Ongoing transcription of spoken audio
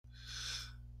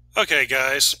Okay,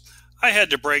 guys, I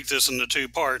had to break this into two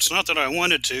parts. Not that I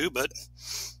wanted to, but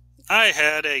I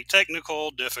had a technical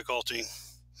difficulty.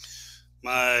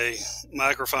 My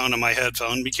microphone and my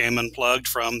headphone became unplugged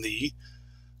from the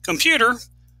computer,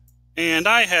 and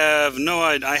I had no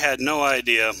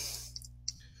idea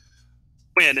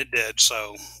when it did,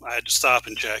 so I had to stop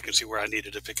and check and see where I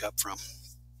needed to pick up from.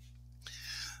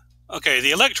 Okay, the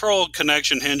electoral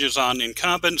connection hinges on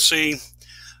incumbency.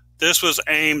 This was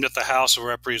aimed at the House of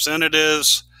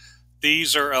Representatives.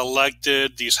 These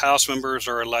House members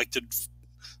are elected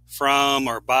from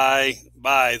or by,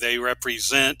 they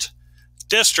represent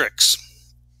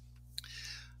districts.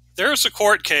 There's a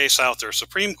court case out there,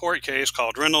 Supreme Court case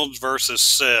called Reynolds versus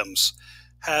Sims.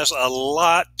 Has a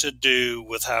lot to do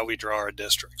with how we draw our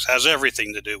districts, has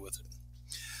everything to do with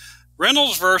it.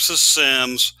 Reynolds versus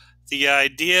Sims, the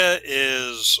idea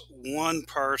is one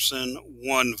person,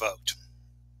 one vote.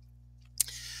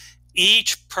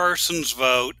 Each person's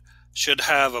vote should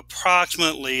have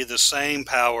approximately the same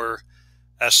power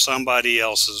as somebody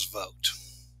else's vote.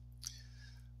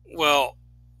 Well,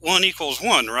 1 equals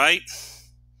 1, right?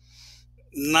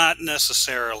 Not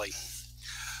necessarily.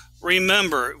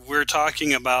 Remember, we're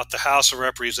talking about the House of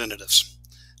Representatives.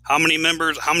 How many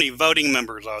voting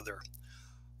members are there?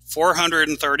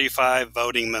 435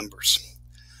 voting members.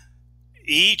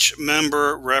 Each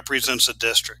member represents a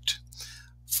district.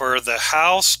 For the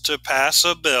House to pass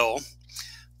a bill,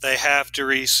 they have to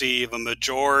receive a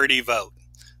majority vote,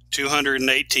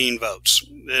 218 votes.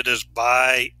 It is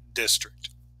by district.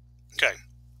 Okay.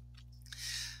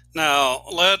 Now,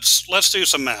 let's do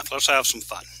some math. Let's have some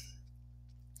fun.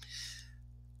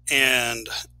 And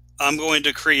I'm going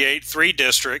to create 3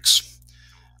 districts,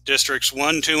 districts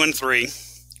 1, 2, and 3.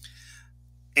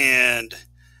 And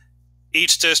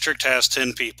each district has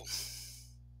 10 people.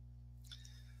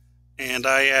 And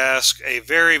I ask a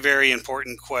very, very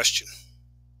important question.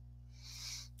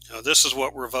 Now, this is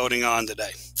what we're voting on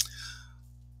today.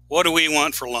 What do we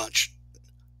want for lunch?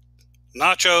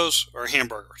 Nachos or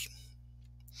hamburgers?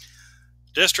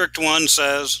 District 1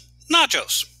 says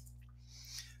nachos.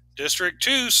 District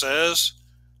 2 says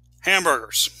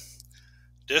hamburgers.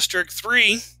 District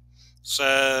 3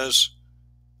 says,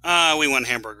 we want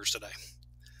hamburgers today.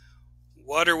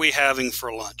 What are we having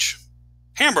for lunch?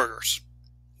 Hamburgers.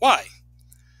 Why?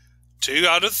 2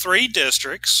 out of 3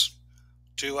 districts,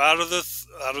 2 out of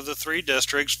the 3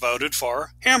 districts voted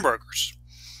for hamburgers.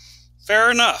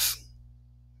 Fair enough.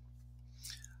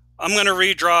 I'm going to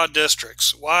redraw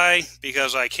districts. Why?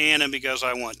 Because I can and because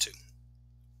I want to.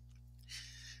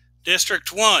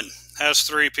 District 1 has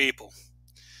 3 people.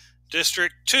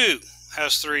 District 2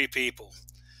 has 3 people.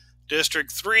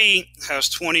 District 3 has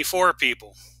 24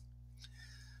 people.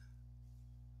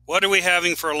 What are we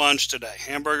having for lunch today?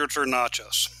 Hamburgers or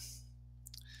nachos?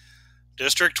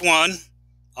 District 1,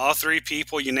 all 3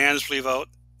 people unanimously vote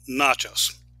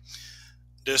nachos.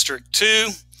 District 2,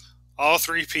 all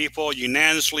 3 people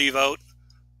unanimously vote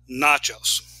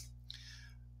nachos.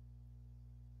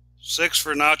 6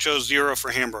 for nachos, 0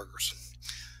 for hamburgers.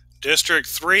 District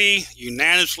 3,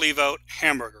 unanimously vote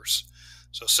hamburgers.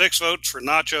 So 6 votes for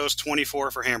nachos,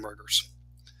 24 for hamburgers.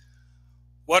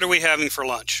 What are we having for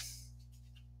lunch?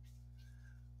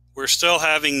 We're still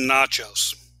having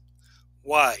nachos.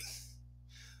 Why?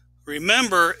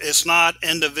 Remember, it's not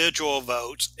individual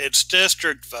votes, it's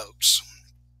district votes.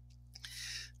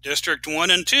 District 1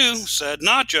 and 2 said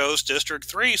nachos, District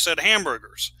 3 said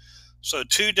hamburgers. So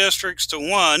 2 districts to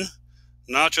 1,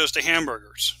 nachos to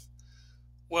hamburgers.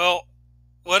 Well,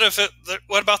 what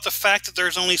about the fact that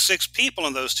there's only 6 people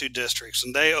in those 2 districts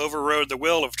and they overrode the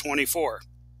will of 24?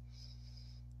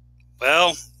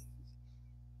 Well,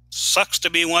 sucks to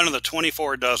be one of the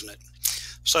 24, doesn't it?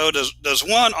 So does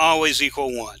 1 always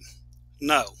equal 1?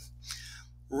 No.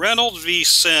 Reynolds v.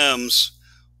 Sims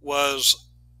was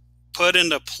put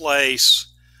into place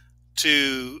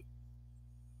to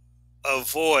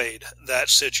avoid that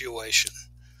situation.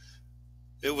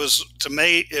 It was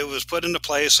put into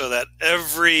place so that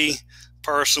every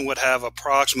person would have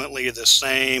approximately the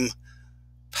same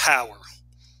power,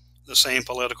 the same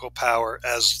political power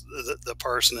as the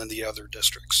person in the other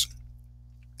districts.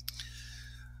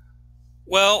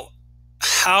 Well,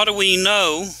 how do we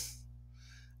know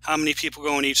how many people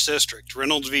go in each district?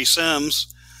 Reynolds v.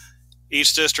 Sims,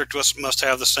 each district must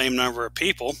have the same number of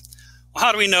people. Well,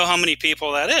 how do we know how many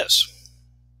people that is?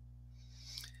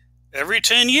 Every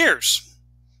 10 years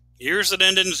that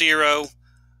end in 0,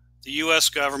 the U.S.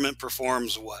 government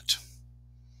performs what?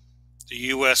 The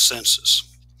U.S. Census.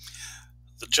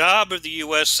 The job of the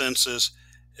U.S. Census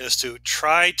is to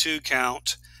try to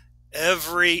count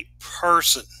every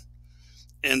person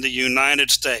in the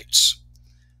United States.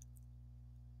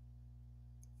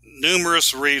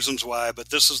 numerous reasons why, but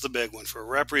this is the big one for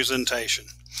representation.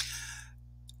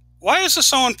 Why is this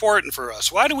so important for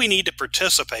us? Why do we need to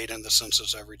participate in the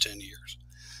census every 10 years?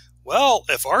 Well,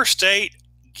 if our state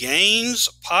gains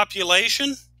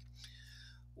population,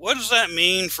 what does that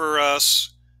mean for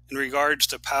us in regards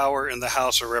to power in the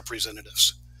House of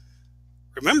Representatives?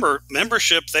 Remember,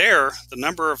 membership there, the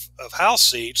number of House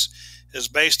seats, is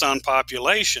based on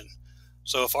population.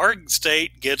 So if our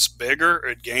state gets bigger, or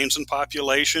it gains in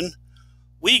population,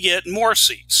 we get more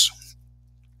seats.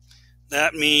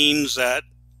 That means that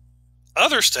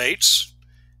other states,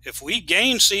 if we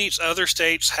gain seats, other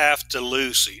states have to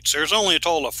lose seats. There's only a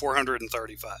total of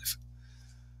 435.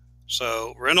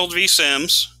 So Reynolds v.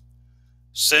 Sims,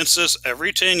 census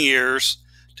every 10 years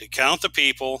to count the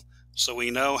people so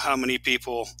we know how many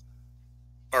people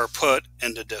are put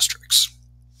into districts.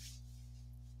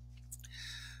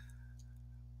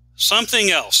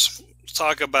 Something else, let's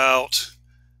talk about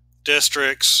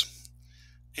districts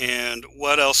and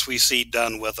what else we see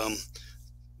done with them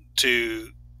to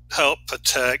help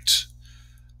protect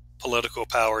political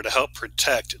power, to help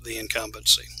protect the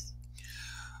incumbency.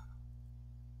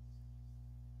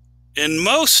 In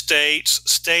most states,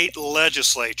 state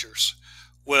legislatures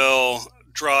will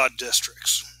draw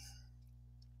districts.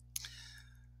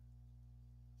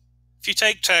 If you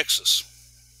take Texas,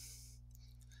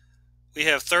 we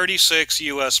have 36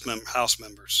 U.S. House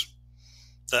members.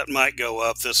 That might go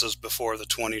up. This is before the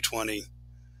 2020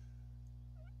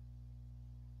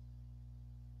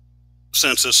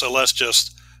 census, so let's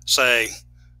just say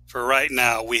for right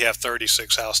now we have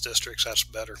 36 House districts. That's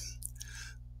better.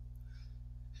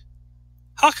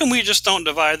 How come we just don't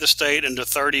divide the state into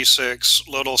 36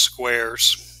 little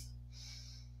squares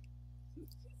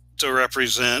to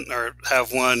represent or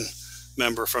have one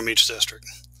member from each district?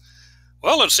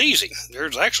 Well, it's easy.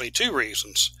 There's actually two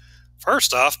reasons.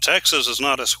 First off, Texas is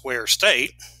not a square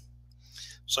state,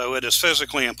 so it is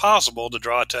physically impossible to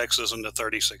draw Texas into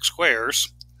 36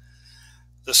 squares.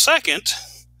 The second,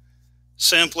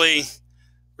 simply,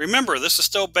 remember, this is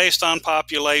still based on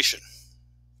population.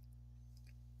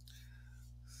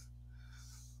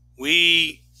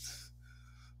 We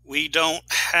don't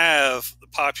have the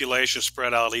population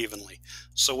spread out evenly,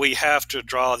 so we have to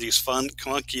draw these fun,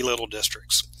 clunky little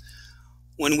districts.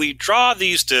 When we draw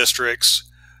these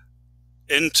districts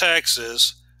in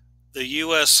Texas, the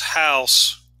U.S.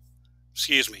 House,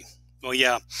 the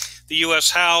U.S.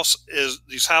 House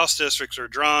these House districts are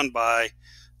drawn by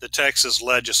the Texas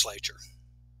legislature.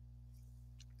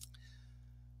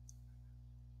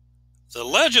 The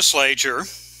legislature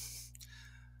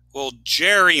will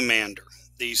gerrymander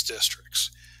these districts.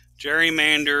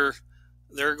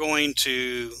 They're going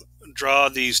to draw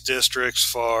these districts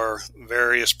for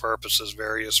various purposes,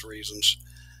 various reasons.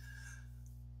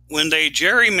 When they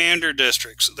gerrymander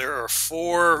districts, there are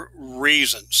 4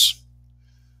 reasons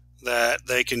that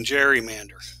they can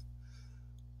gerrymander.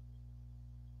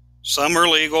 Some are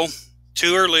legal,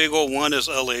 2 are legal, 1 is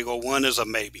illegal, 1 is a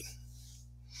maybe.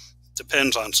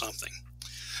 Depends on something.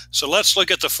 So let's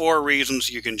look at the 4 reasons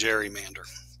you can gerrymander.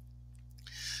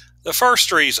 The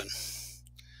first reason,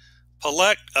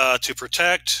 to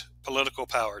protect political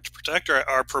power, to protect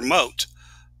or promote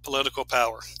political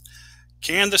power.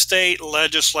 Can the state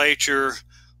legislature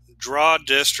draw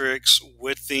districts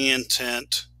with the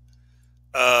intent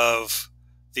of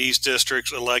these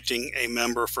districts electing a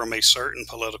member from a certain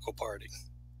political party?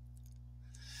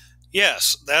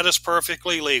 Yes, that is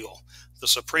perfectly legal. The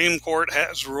Supreme Court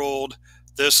has ruled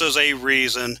this is a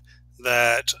reason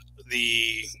that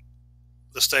the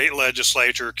state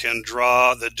legislature can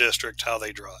draw the district how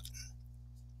they draw it.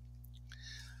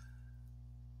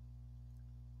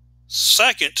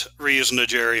 Second reason to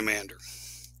gerrymander,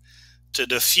 to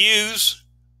diffuse,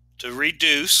 to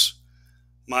reduce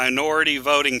minority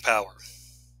voting power.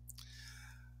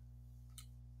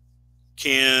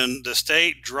 Can the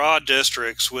state draw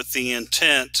districts with the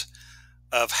intent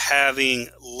of having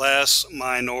less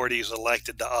minorities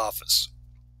elected to office?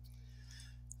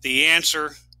 The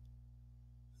answer,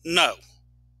 no.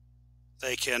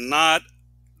 They cannot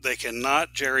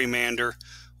gerrymander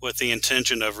with the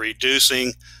intention of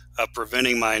reducing, of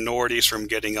preventing minorities from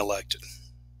getting elected.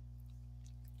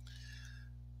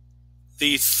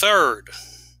 The third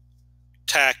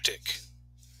tactic,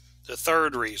 the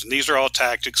third reason, these are all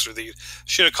tactics,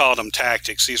 should have called them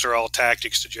tactics. These are all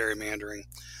tactics to gerrymandering.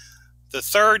 The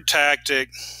third tactic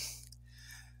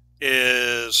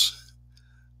is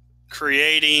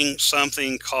creating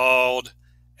something called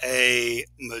a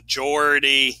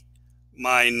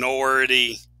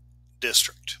majority-minority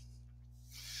district.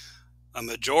 A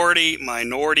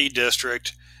majority-minority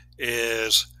district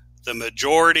is the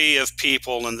majority of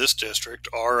people in this district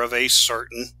are of a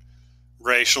certain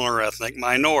racial or ethnic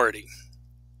minority.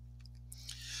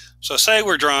 So say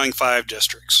we're drawing 5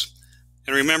 districts.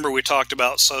 And remember, we talked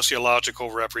about sociological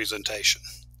representation.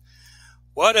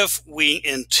 What if we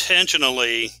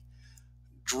intentionally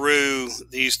drew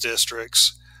these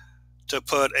districts to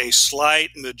put a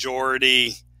slight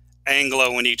majority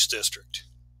Anglo in each district?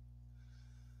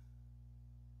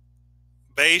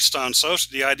 Based on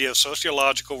the idea of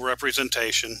sociological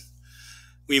representation,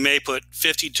 we may put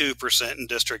 52% in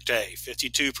District A,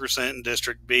 52% in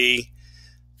District B,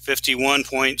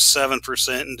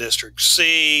 51.7% in District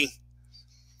C,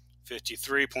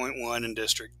 53.1% in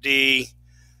District D,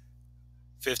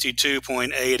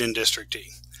 52.8% in District E.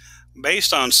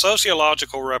 Based on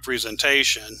sociological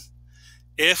representation,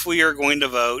 if we are going to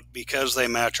vote because they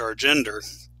match our gender,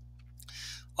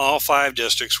 all 5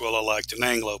 districts will elect an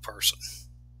Anglo person.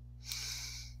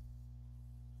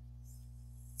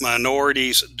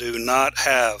 Minorities do not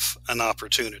have an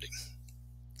opportunity.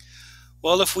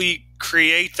 Well, if we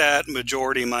create that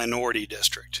majority-minority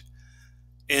district,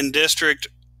 in District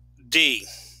D,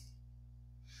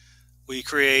 we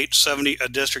create a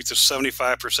district that's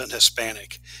 75%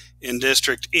 Hispanic. In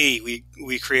District E,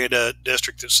 we create a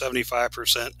district that's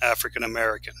 75% African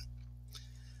American.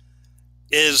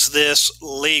 Is this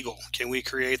legal? Can we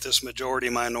create this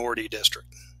majority-minority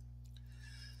district?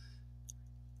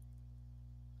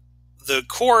 The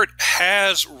court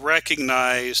has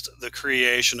recognized the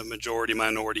creation of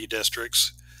majority-minority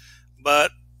districts,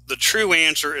 but the true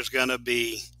answer is going to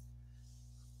be,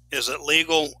 is it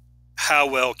legal? How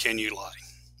well can you lie?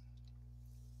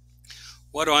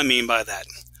 What do I mean by that?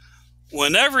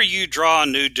 Whenever you draw a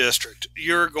new district,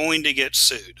 you're going to get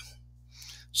sued.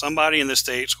 Somebody in the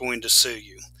state is going to sue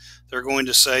you. They're going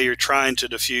to say you're trying to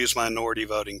diffuse minority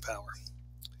voting power.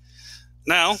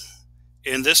 Now,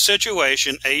 in this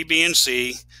situation, A, B, and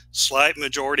C, slight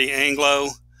majority Anglo,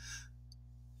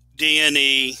 D and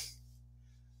E,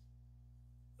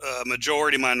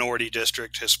 majority minority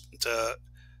district to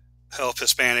help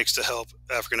Hispanics, to help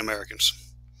African Americans.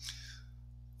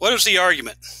 What is the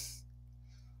argument?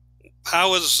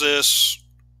 How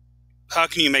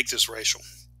can you make this racial?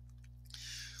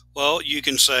 Well, you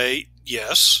can say,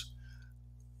 yes,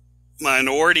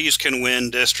 minorities can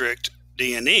win District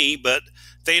D and E, but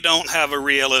they don't have a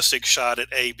realistic shot at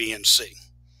A, B, and C.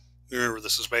 Remember,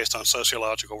 this is based on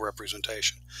sociological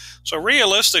representation. So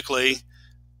realistically,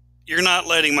 you're not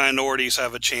letting minorities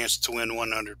have a chance to win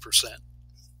 100%.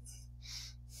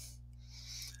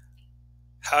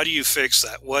 How do you fix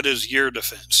that? What is your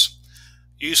defense?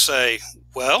 You say,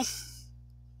 well,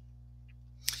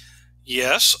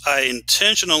 yes, I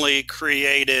intentionally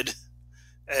created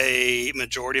a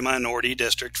majority-minority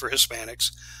district for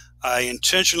Hispanics. I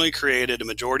intentionally created a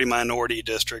majority-minority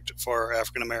district for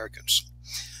African Americans.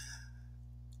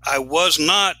 I was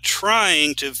not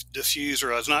trying to diffuse,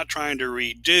 or I was not trying to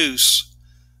reduce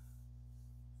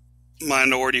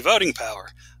minority voting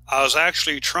power. I was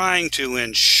actually trying to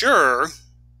ensure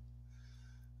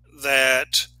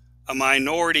that a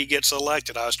minority gets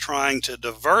elected. I was trying to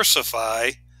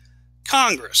diversify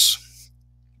Congress.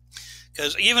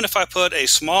 Because even if I put a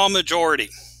small majority,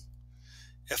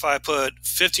 if I put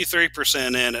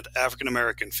 53% in at African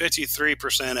American,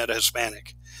 53% at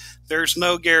Hispanic, there's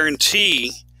no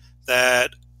guarantee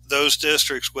that those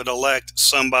districts would elect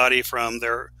somebody from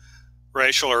their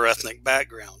racial or ethnic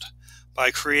background.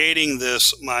 By creating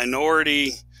this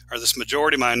minority or this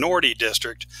majority-minority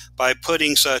district, by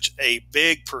putting such a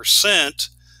big percent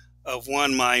of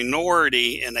one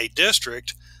minority in a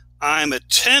district, I'm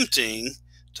attempting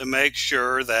to make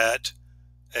sure that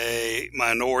a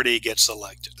minority gets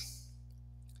elected.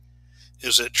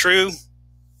 Is it true?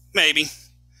 Maybe.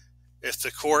 If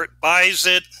the court buys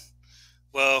it,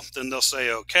 well, then they'll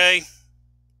say okay.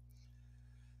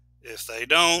 If they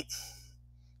don't,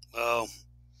 well,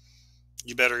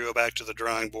 you better go back to the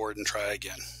drawing board and try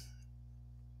again.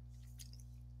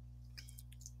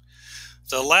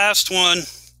 The last one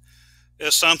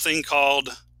is something called,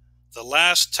 the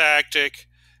last tactic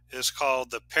is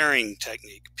called the pairing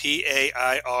technique,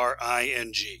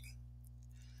 P-A-I-R-I-N-G.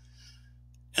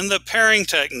 In the pairing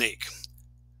technique,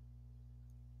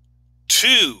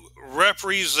 to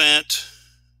represent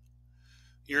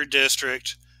your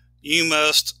district, you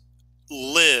must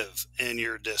live in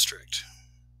your district.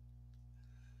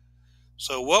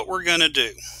 So what we're going to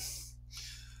do,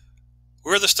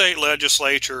 we're the state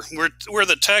legislature, we're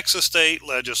the Texas state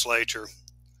legislature,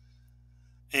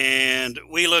 and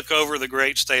we look over the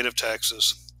great state of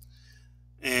Texas,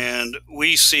 and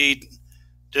we see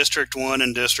District 1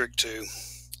 and District 2.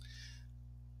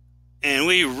 And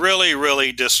we really,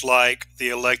 really dislike the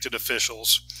elected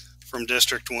officials from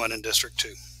District 1 and District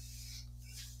 2.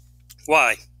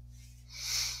 Why?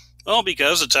 Well,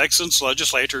 because the Texas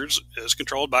legislature is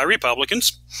controlled by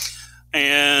Republicans,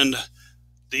 and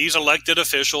these elected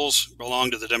officials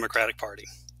belong to the Democratic Party.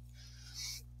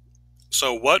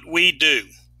 So what we do,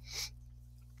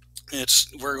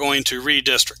 we're going to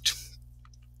redistrict.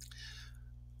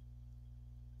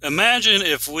 Imagine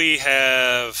if we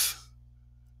have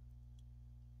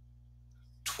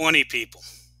 20 people.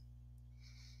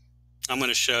 I'm going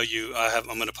to show you, I'm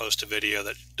going to post a video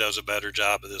that does a better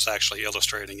job of this, actually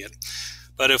illustrating it.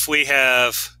 But if we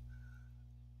have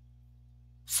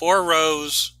 4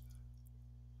 rows,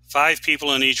 5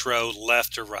 people in each row,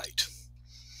 left to right.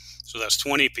 So that's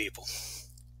 20 people.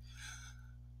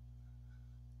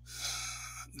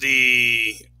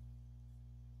 The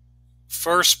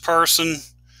first person,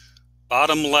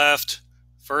 bottom left,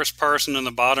 first person in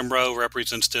the bottom row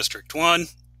represents District 1.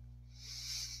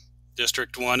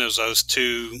 District 1 is those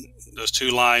two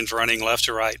lines running left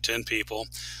to right, 10 people.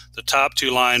 The top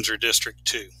 2 lines are District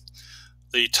 2.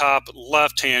 The top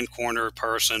left-hand corner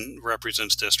person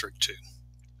represents District 2.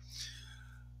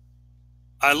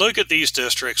 I look at these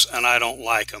districts and I don't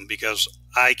like them because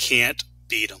I can't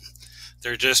beat them.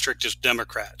 Their district is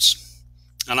Democrats,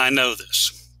 and I know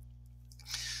this.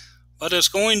 But it's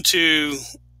going to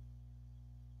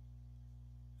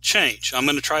change. I'm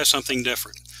going to try something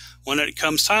different. When it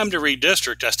comes time to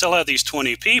redistrict, I still have these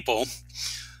 20 people,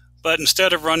 but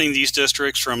instead of running these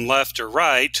districts from left to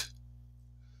right,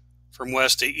 from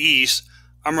west to east,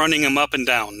 I'm running them up and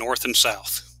down, north and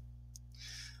south.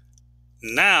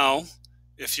 Now,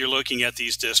 if you're looking at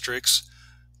these districts,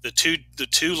 the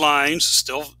two lines,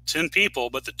 still 10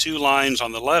 people, but the 2 lines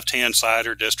on the left-hand side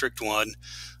are District 1.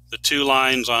 The 2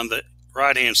 lines on the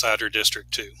right-hand side are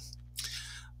District 2.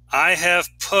 I have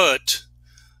put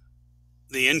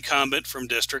the incumbent from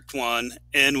District 1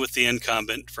 in with the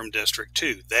incumbent from District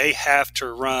 2. They have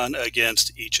to run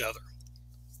against each other.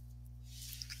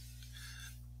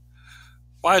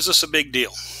 Why is this a big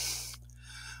deal?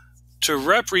 To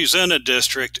represent a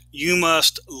district, you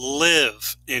must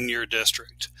live in your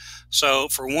district. So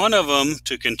for one of them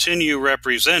to continue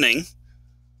representing,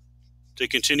 to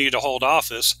continue to hold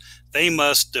office, they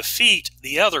must defeat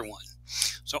the other one.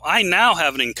 So I now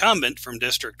have an incumbent from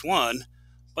District 1,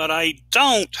 but I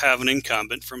don't have an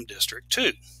incumbent from District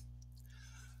 2.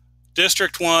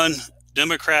 District 1,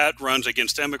 Democrat runs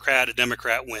against Democrat, a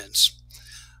Democrat wins.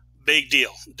 Big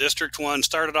deal. District 1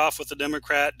 started off with a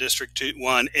Democrat, District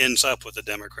 1 ends up with a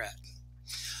Democrat.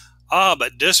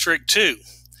 But District 2,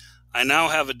 I now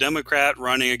have a Democrat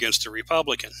running against a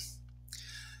Republican.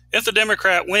 If the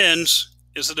Democrat wins,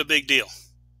 is it a big deal?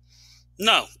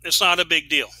 No, it's not a big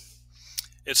deal.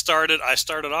 I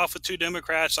started off with 2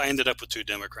 Democrats, I ended up with 2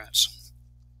 Democrats.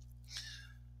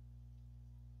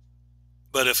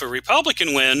 But if a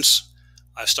Republican wins,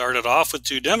 I started off with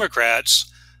 2 Democrats,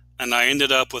 and I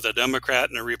ended up with a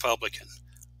Democrat and a Republican.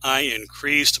 I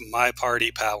increased my party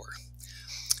power.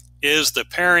 Is the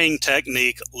pairing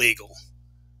technique legal?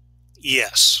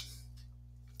 Yes.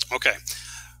 Okay.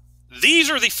 These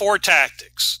are the 4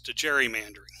 tactics to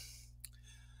gerrymandering.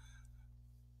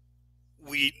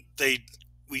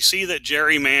 We see that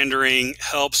gerrymandering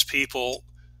helps people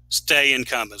stay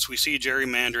incumbents. We see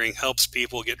gerrymandering helps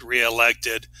people get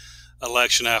reelected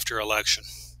election after election.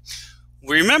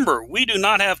 Remember, we do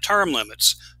not have term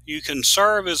limits. You can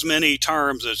serve as many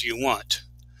terms as you want.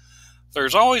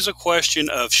 There's always a question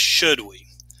of should we?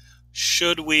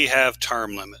 Should we have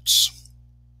term limits?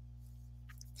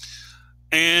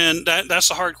 And that's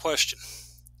a hard question.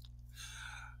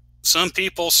 Some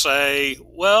people say,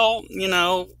 well,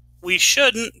 we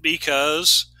shouldn't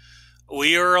because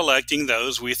we are electing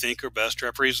those we think are best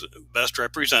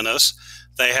represent us.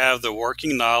 They have the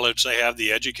working knowledge, they have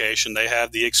the education, they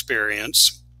have the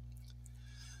experience.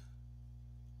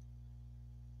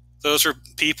 Those are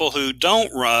people who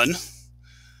don't run,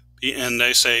 and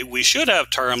they say we should have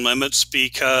term limits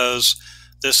because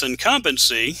this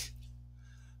incumbency,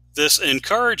 this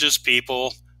encourages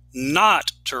people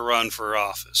not to run for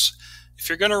office. If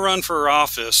you're going to run for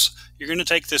office, you're going to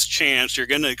take this chance, you're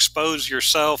going to expose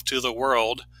yourself to the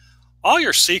world. All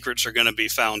your secrets are going to be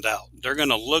found out. They're going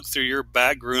to look through your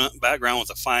background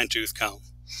with a fine-tooth comb.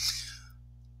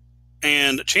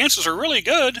 And chances are really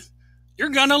good you're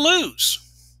going to lose.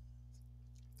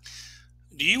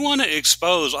 Do you want to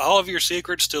expose all of your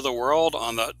secrets to the world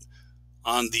on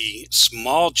the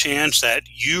small chance that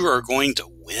you are going to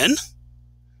win?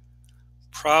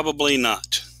 Probably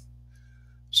not.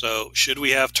 So should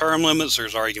we have term limits?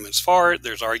 There's arguments for it.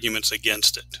 There's arguments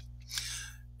against it.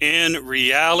 In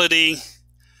reality,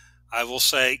 I will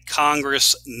say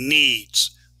Congress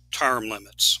needs term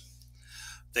limits.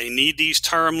 They need these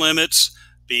term limits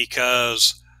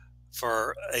because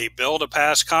for a bill to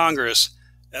pass Congress,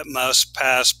 it must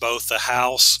pass both the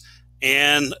House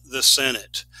and the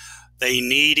Senate. They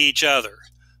need each other.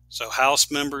 So House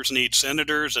members need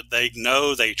senators that they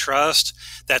know, they trust,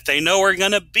 that they know are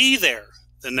going to be there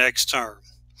the next term.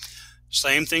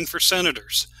 Same thing for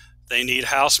senators. They need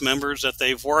House members that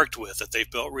they've worked with, that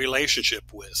they've built relationship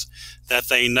with, that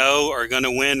they know are going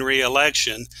to win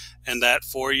re-election, and that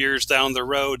 4 years down the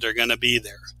road they're going to be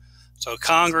there. So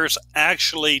Congress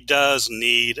actually does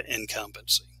need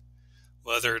incumbency.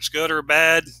 Whether it's good or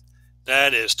bad,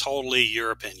 that is totally your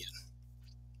opinion.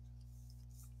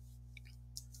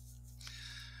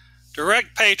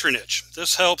 Direct patronage.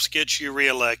 This helps get you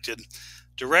reelected.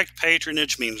 Direct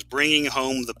patronage means bringing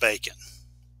home the bacon.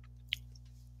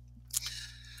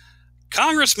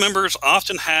 Congress members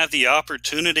often have the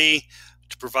opportunity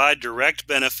to provide direct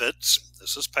benefits,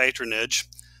 this is patronage,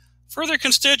 for their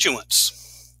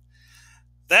constituents.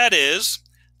 That is,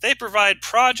 they provide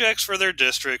projects for their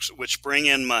districts which bring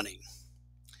in money.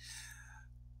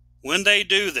 When they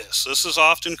do this, this is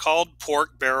often called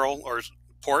pork barrel or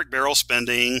pork barrel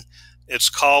spending. It's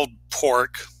called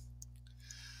pork.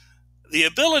 The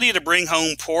ability to bring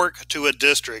home pork to a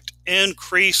district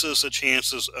increases the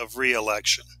chances of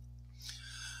re-election.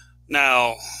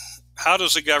 Now, how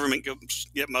does the government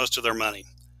get most of their money?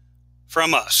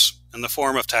 From us, in the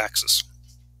form of taxes.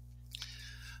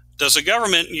 Does the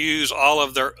government use all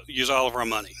of our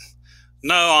money?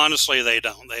 No, honestly, they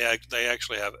don't. They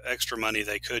actually have extra money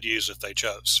they could use if they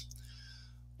chose.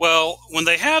 Well, when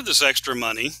they have this extra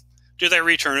money, do they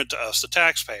return it to us, the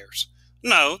taxpayers?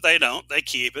 No, they don't. They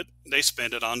keep it. They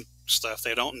spend it on stuff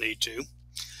they don't need to.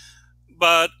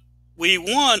 But we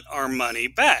want our money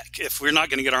back. If we're not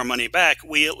going to get our money back,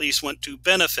 we at least want to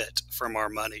benefit from our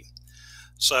money.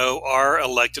 So our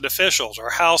elected officials,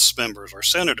 our House members, our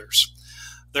senators,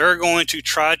 they're going to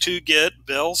try to get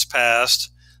bills passed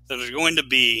that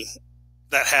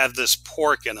have this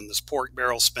pork in them, this pork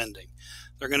barrel spending.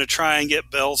 They're going to try and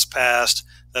get bills passed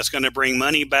that's going to bring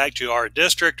money back to our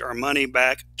district or money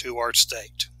back to our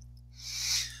state.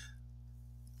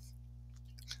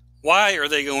 Why are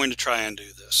they going to try and do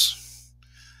this?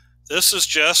 This is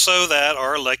just so that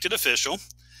our elected official,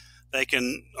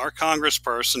 our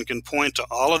congressperson can point to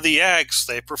all of the acts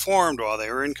they performed while they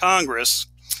were in Congress,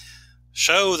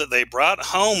 show that they brought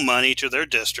home money to their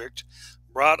district,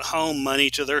 brought home money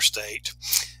to their state,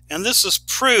 and this is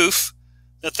proof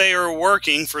that they are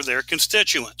working for their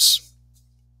constituents.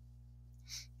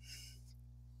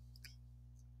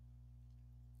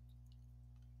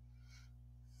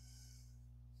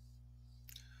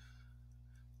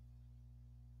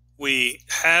 We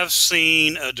have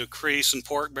seen a decrease in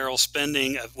pork barrel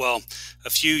spending. A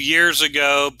few years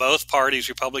ago, both parties,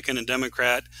 Republican and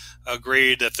Democrat,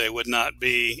 agreed that they would not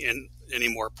be in any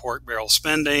more pork barrel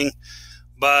spending.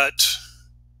 But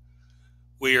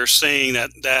we are seeing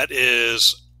that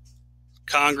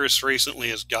Congress recently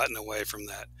has gotten away from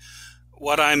that.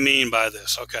 What I mean by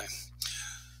this, okay.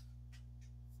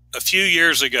 A few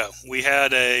years ago, we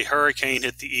had a hurricane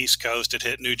hit the East Coast. It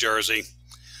hit New Jersey.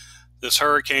 This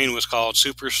hurricane was called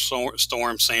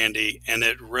Superstorm Sandy, and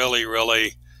it really,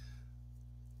 really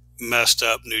messed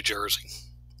up New Jersey.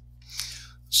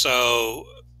 So,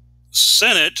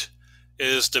 Senate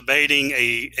is debating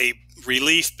a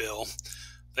relief bill.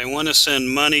 They want to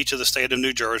send money to the state of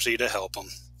New Jersey to help them.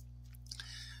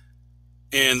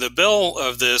 And the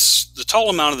total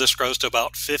amount of this grows to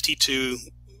about $52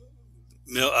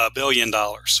 billion.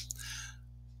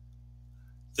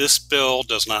 This bill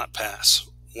does not pass.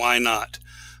 Why not?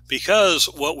 Because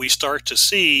what we start to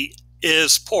see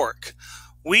is pork.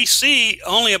 We see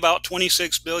only about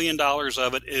 $26 billion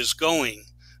of it is going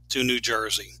to New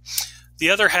Jersey. The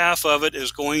other half of it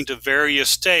is going to various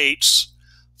states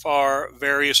for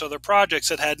various other projects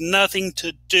that had nothing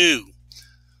to do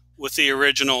with the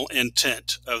original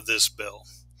intent of this bill.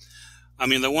 I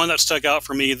mean, the one that stuck out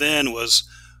for me then was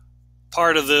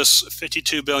part of this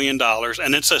 $52 billion,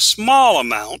 and it's a small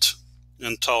amount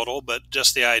in total, but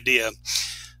just the idea.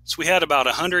 So we had about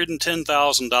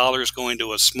 $110,000 going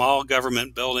to a small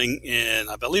government building in,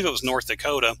 I believe it was North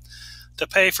Dakota, to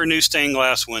pay for new stained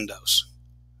glass windows.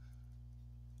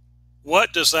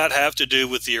 What does that have to do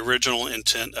with the original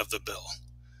intent of the bill?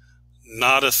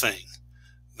 Not a thing.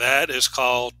 That is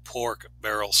called pork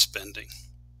barrel spending.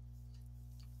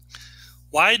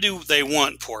 Why do they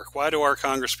want pork? Why do our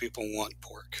congresspeople want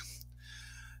pork?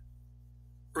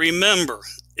 Remember,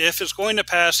 if it's going to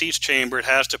pass each chamber, it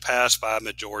has to pass by a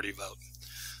majority vote.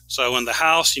 So in the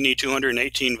House, you need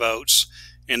 218 votes.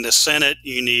 In the Senate,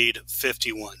 you need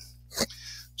 51.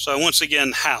 So once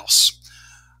again, House.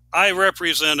 I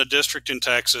represent a district in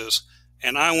Texas,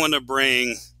 and I want to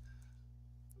bring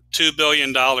 $2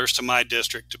 billion to my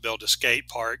district to build a skate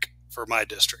park for my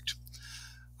district.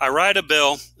 I write a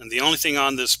bill, and the only thing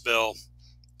on this bill,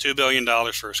 $2 billion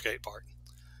for a skate park.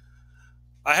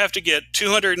 I have to get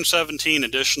 217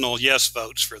 additional yes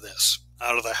votes for this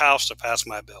out of the House to pass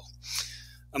my bill.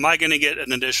 Am I going to get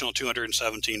an additional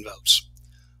 217 votes?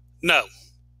 No.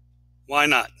 Why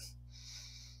not?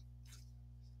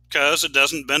 Because it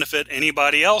doesn't benefit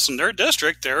anybody else in their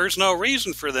district. There is no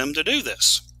reason for them to do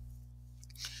this.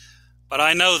 But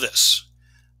I know this,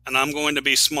 and I'm going to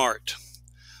be smart.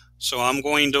 So I'm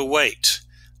going to wait.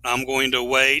 I'm going to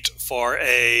wait for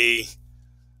a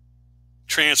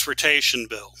transportation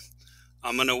bill.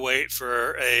 I'm going to wait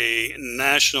for a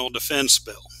national defense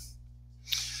bill.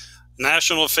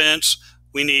 National defense,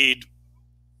 we need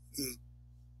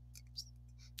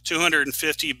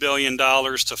 $250 billion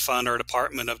to fund our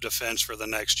Department of Defense for the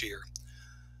next year.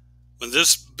 When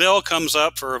this bill comes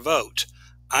up for a vote,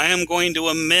 I am going to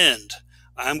amend.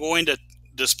 I'm going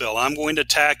to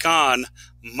tack on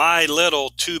my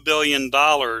little $2 billion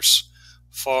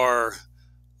for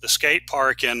the skate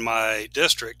park in my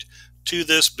district to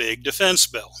this big defense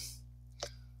bill.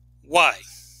 Why?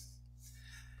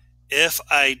 If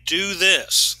I do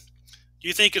this, do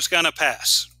you think it's going to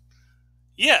pass?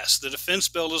 Yes, the defense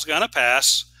bill is going to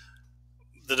pass.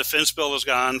 The defense bill has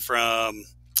gone from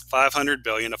 $500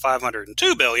 billion to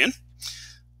 $502 billion.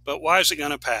 But why is it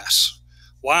going to pass?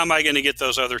 Why am I going to get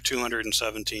those other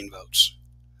 217 votes?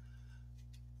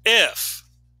 If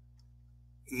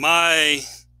my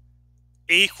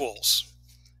equals,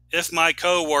 if my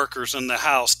co-workers in the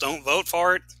House don't vote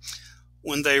for it,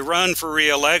 when they run for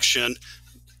re-election,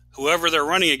 whoever they're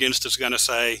running against is going to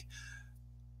say,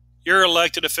 your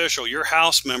elected official, your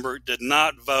House member did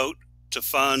not vote to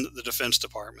fund the Defense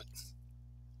Department.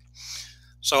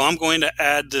 So I'm going to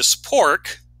add this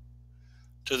pork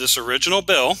to this original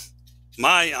bill.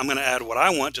 I'm going to add what I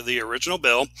want to the original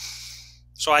bill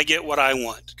so I get what I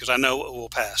want because I know it will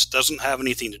pass. Doesn't have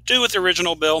anything to do with the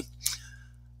original bill.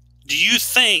 Do you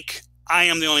think I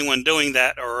am the only one doing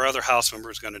that, or are other House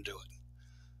members going to do it?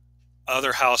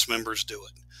 Other House members do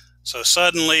it. So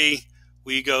suddenly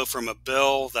we go from a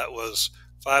bill that was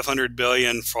 $500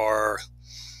 billion for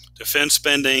defense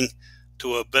spending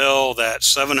to a bill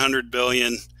that's $700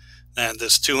 billion, and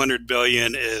this $200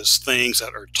 billion is things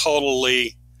that are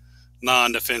totally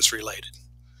non-defense related.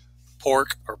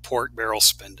 Pork or pork barrel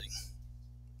spending.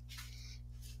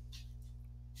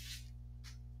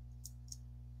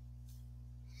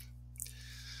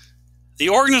 The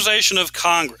organization of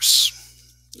Congress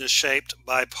is shaped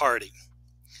by party.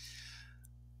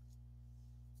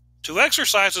 To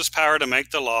exercise its power to make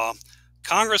the law,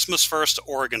 Congress must first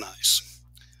organize.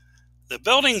 The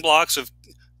building blocks of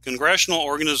congressional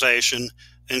organization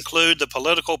include the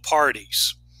political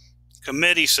parties,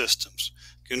 committee systems,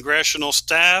 congressional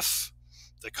staff,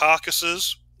 the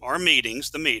caucuses, or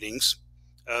meetings, the meetings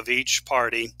of each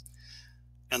party,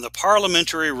 and the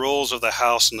parliamentary rules of the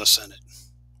House and the Senate.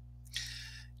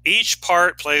 Each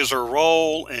part plays a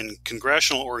role in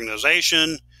congressional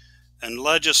organization and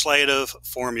legislative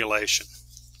formulation.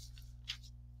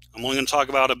 I'm only going to talk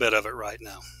about a bit of it right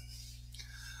now.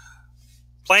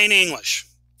 Plain English.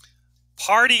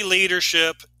 Party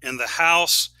leadership in the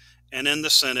House and in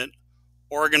the Senate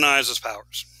organizes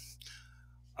powers.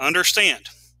 Understand,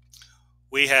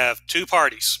 we have two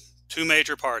parties, two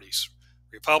major parties,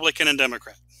 Republican and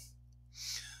Democrat.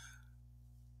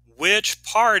 Which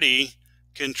party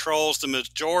controls the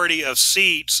majority of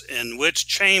seats in which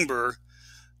chamber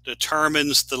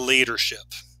determines the leadership?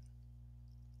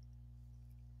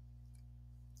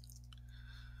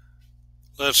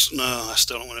 I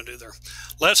still don't want to do there.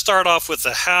 Let's start off with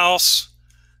the House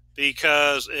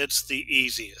because it's the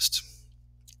easiest.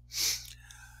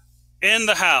 In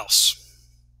the House,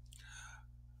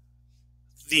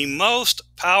 the most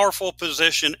powerful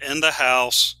position in the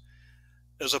House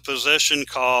is a position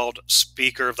called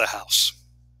Speaker of the House.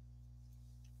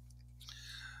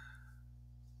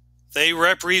 They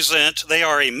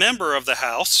are a member of the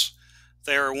House.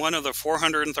 They are one of the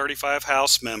 435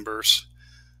 House members,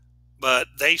 but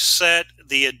they set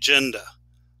the agenda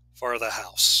for the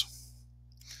House.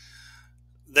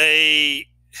 They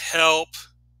help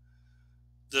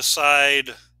decide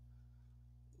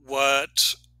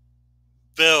what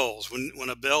bills, when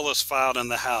a bill is filed in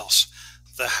the House,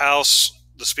 the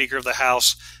Speaker of the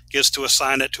House gets to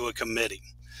assign it to a committee.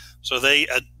 So they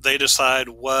decide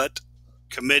what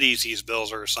committees these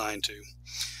bills are assigned to.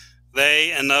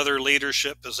 They and other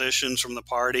leadership positions from the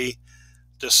party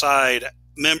decide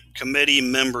committee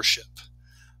membership.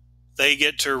 They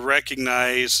get to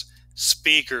recognize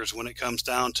speakers when it comes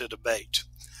down to debate.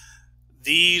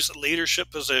 These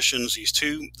leadership positions,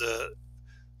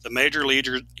 the major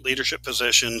leadership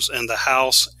positions in the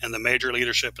House and the major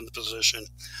leadership in the position,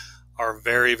 are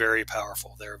very, very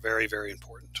powerful. They're very, very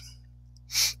important.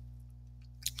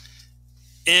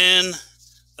 In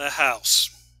the House,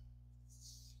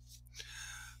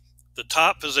 the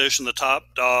top position, the top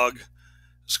dog,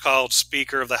 is called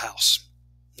Speaker of the House.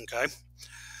 Okay?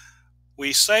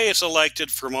 We say it's elected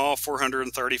from all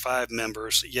 435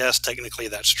 members. Yes, technically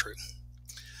that's true.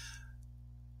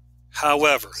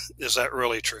 However, is that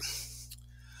really true?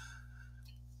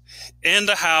 In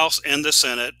the House and the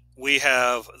Senate, we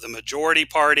have the majority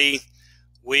party,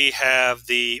 we have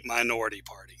the minority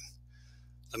party.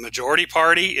 The majority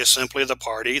party is simply the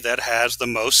party that has the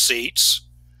most seats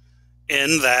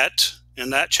in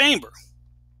that chamber.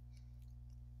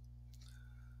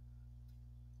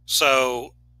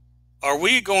 So, are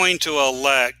we going to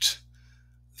elect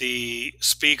the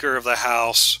Speaker of the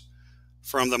House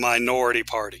from the minority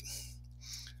party?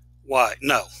 Why?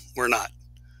 No, we're not.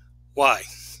 Why?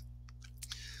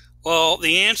 Well,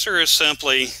 the answer is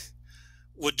simply,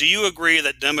 do you agree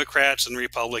that Democrats and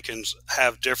Republicans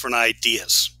have different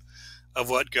ideas of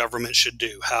what government should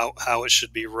do, how it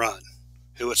should be run,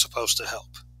 who it's supposed to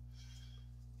help?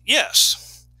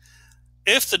 Yes.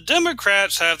 If the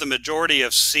Democrats have the majority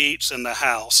of seats in the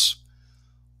House,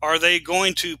 are they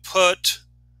going to put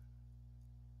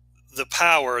the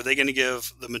power, are they going to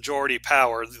give the majority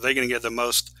power, are they going to give the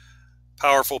most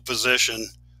powerful position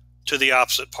to the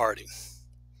opposite party?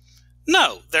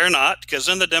 No, they're not, because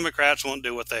then the Democrats won't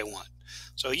do what they want.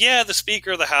 So yeah, the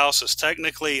Speaker of the House is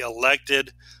technically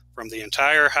elected from the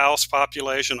entire House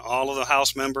population, all of the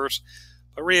House members,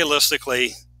 but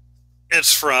realistically,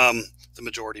 it's from the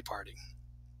majority party.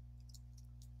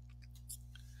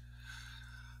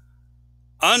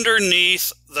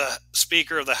 Underneath the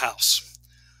Speaker of the House,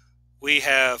 we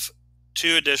have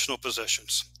two additional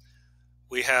positions.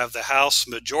 We have the House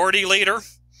Majority Leader.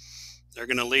 They're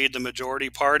going to lead the majority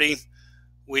party.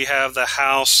 We have the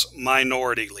House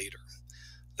Minority Leader.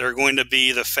 They're going to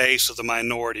be the face of the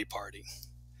minority party.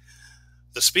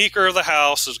 The Speaker of the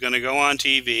House is going to go on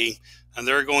TV, and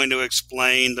they're going to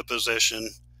explain the position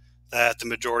that the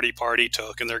majority party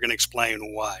took, and they're going to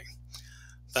explain why.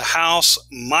 The House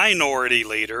Minority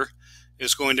Leader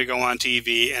is going to go on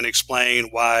TV and explain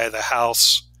why the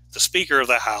Speaker of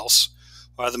the House,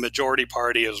 why the majority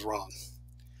party is wrong.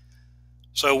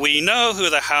 So we know who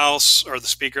the House, or the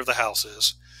Speaker of the House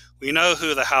is. We know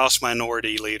who the House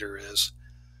Minority Leader is.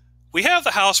 We have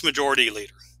the House Majority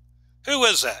Leader. Who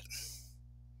is that?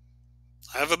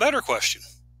 I have a better question.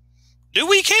 Do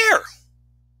we care?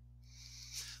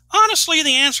 Honestly,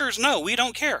 the answer is no, we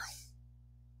don't care.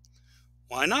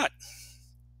 Why not?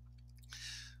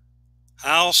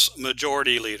 House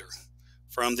Majority Leader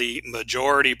from the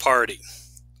majority party.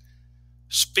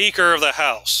 Speaker of the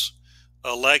House,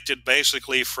 elected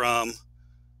basically from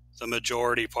the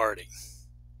majority party.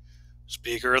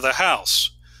 Speaker of the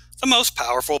House, the most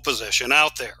powerful position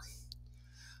out there.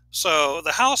 So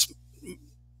the House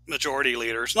Majority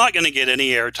Leader is not going to get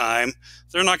any airtime.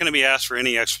 They're not going to be asked for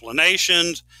any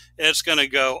explanations. It's going to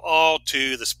go all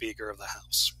to the Speaker of the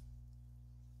House.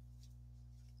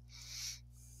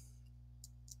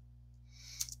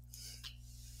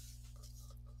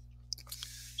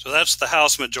 So that's the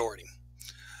House Majority.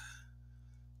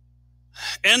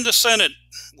 In the Senate,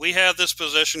 we have this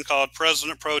position called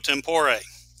President Pro Tempore.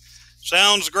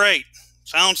 Sounds great.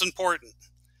 Sounds important.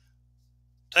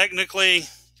 Technically,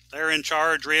 they're in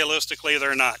charge. Realistically,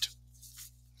 they're not.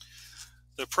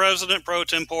 The President Pro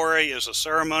Tempore is a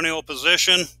ceremonial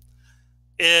position.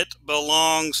 It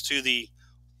belongs to the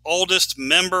oldest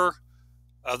member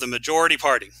of the majority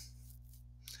party.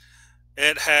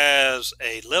 It has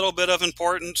a little bit of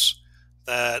importance,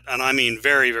 and I mean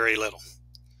very, very little.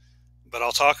 But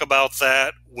I'll talk about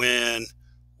that when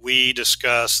we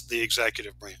discuss the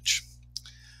executive branch.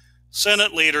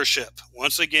 Senate leadership.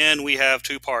 Once again, we have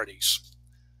two parties.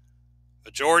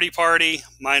 Majority party,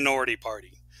 minority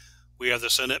party. We have the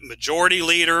Senate Majority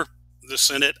Leader, the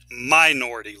Senate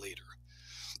Minority Leader.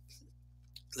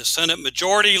 The Senate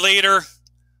Majority Leader,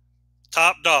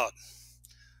 top dog.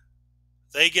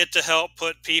 They get to help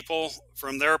put people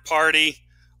from their party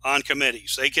on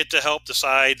committees. They get to help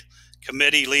decide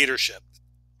committee leadership.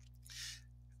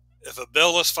 If a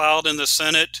bill is filed in the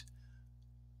Senate,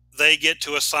 they get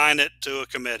to assign it to a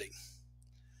committee.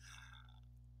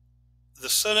 The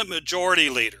Senate Majority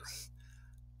Leader,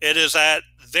 it is at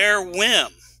their whim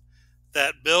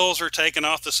that bills are taken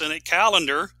off the Senate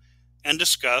calendar and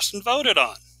discussed and voted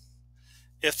on.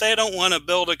 If they don't want a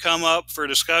bill to come up for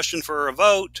discussion for a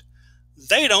vote,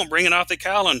 they don't bring it off the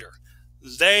calendar.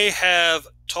 They have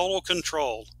total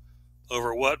control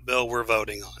over what bill we're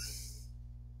voting on.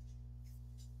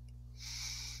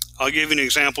 I'll give you an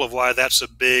example of why that's a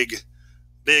big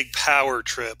power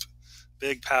trip,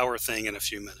 big power thing in a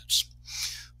few minutes.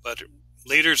 But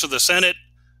leaders of the Senate,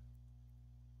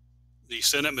 the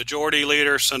Senate Majority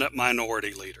Leader, Senate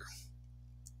Minority Leader.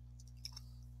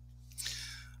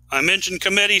 I mentioned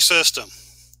committee system.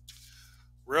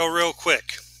 Real quick.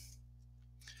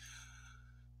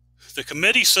 The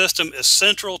committee system is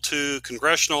central to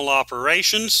congressional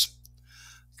operations.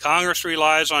 Congress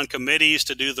relies on committees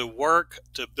to do the work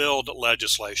to build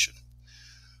legislation.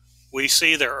 We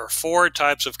see there are 4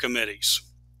 types of committees.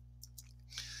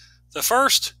 The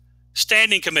first,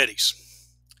 standing committees.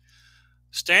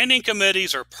 Standing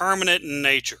committees are permanent in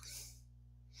nature.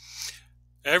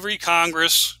 Every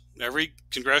Congress, every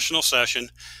congressional session,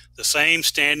 the same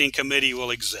standing committee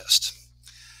will exist.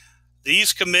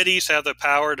 These committees have the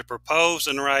power to propose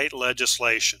and write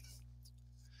legislation.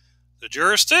 The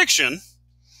jurisdiction,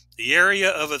 the area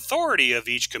of authority of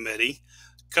each committee,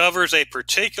 covers a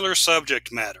particular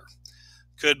subject matter.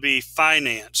 Could be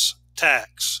finance,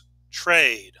 tax,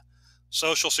 trade,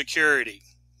 Social Security,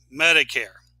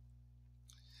 Medicare.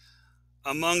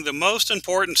 Among the most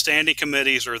important standing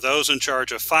committees are those in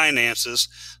charge of finances,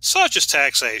 such as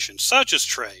taxation, such as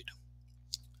trade.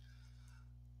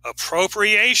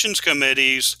 Appropriations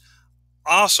committees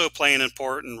also play an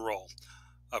important role.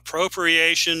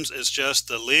 Appropriations is just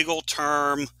the legal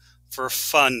term for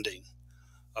funding.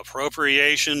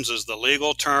 Appropriations is the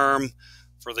legal term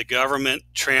for the government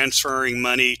transferring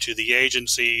money to the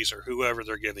agencies or whoever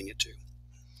they're giving it to.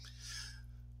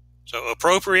 So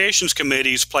appropriations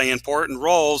committees play important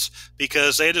roles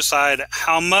because they decide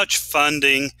how much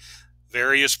funding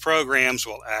various programs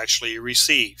will actually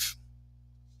receive.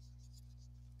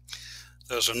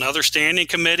 There's another standing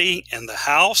committee in the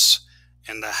House,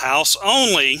 and the House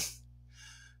only.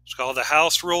 It's called the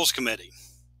House Rules Committee.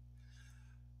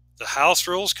 The House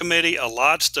Rules Committee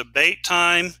allots debate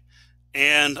time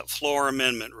and floor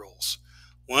amendment rules.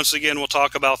 Once again, we'll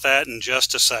talk about that in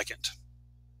just a second.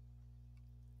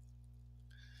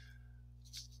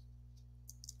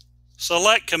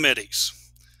 Select committees.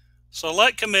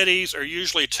 Select committees are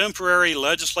usually temporary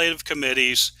legislative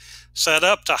committees set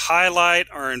up to highlight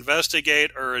or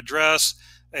investigate or address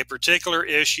a particular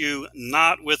issue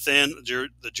not within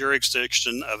the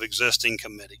jurisdiction of existing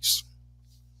committees.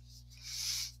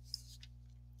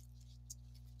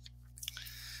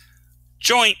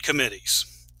 Joint committees.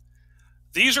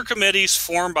 These are committees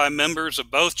formed by members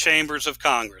of both chambers of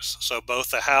Congress, so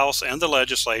both the House and the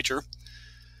legislature.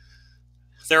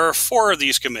 There are 4 of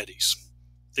these committees.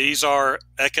 These are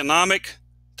economic,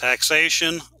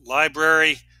 taxation,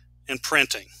 library, and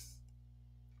printing.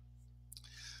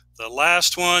 The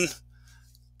last one,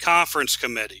 conference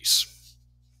committees.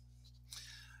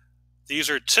 These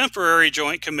are temporary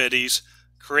joint committees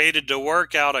created to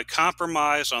work out a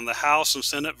compromise on the House and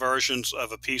Senate versions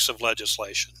of a piece of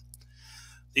legislation.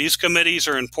 These committees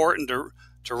are important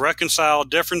to reconcile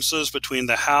differences between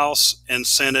the House and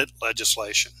Senate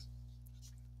legislation.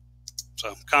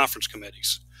 So, conference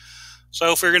committees.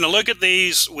 So if we're going to look at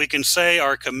these, we can say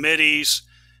our committees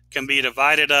can be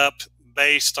divided up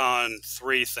based on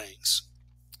 3 things.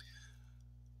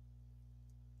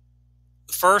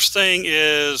 The first thing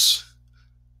is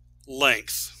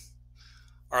length.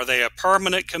 Are they a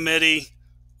permanent committee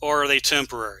or are they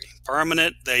temporary?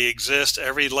 Permanent, they exist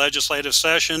every legislative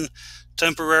session.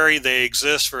 Temporary, they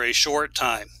exist for a short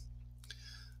time.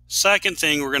 Second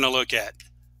thing we're going to look at,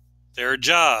 their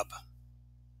job.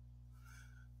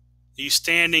 These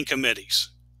standing committees,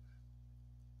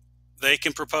 they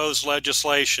can propose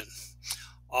legislation.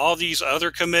 All these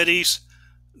other committees,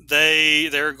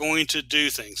 they're going to do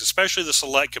things, especially the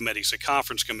select committees, the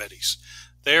conference committees.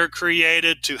 They're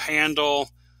created to handle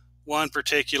one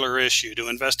particular issue, to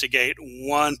investigate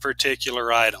one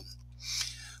particular item.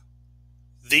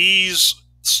 These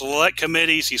select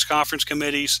committees, these conference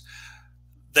committees,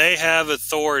 they have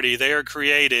authority. They are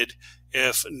created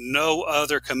if no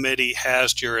other committee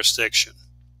has jurisdiction.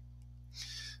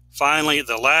 Finally,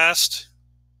 the last,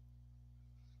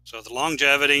 so the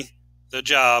longevity, the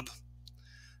job.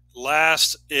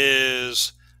 Last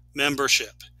is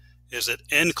membership. Is it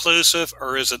inclusive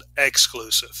or is it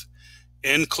exclusive?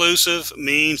 Inclusive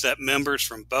means that members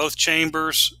from both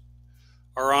chambers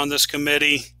are on this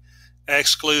committee.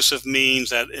 Exclusive means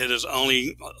that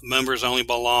members only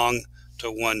belong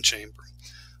to one chamber.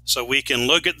 So we can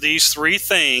look at these 3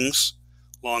 things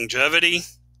longevity,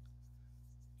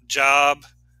 job,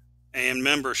 and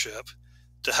membership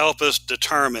to help us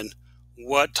determine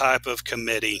what type of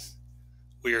committee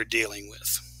we are dealing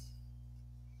with.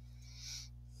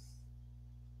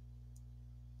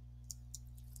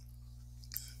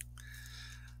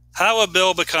 How a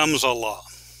bill becomes a law.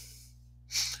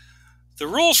 The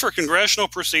rules for congressional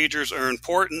procedures are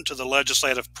important to the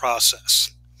legislative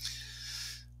process.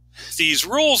 These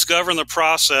rules govern the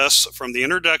process from the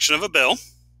introduction of a bill.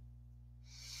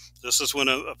 This is when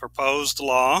a proposed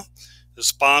law is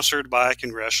sponsored by a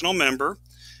congressional member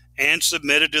and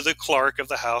submitted to the clerk of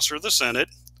the House or the Senate,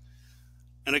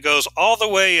 and it goes all the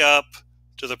way up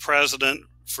to the president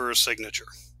for a signature.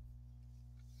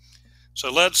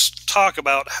 So let's talk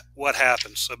about what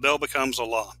happens. A bill becomes a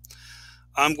law.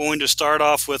 I'm going to start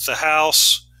off with the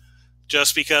House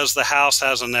just because the House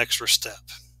has an extra step.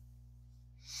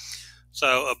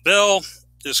 So a bill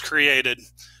is created,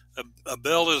 a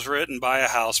bill is written by a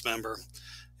House member,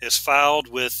 is filed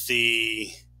with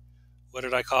the,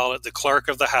 the clerk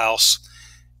of the House.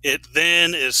 It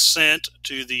then is sent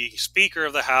to the Speaker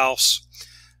of the House.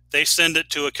 They send it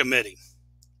to a committee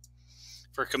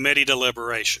for committee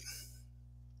deliberation.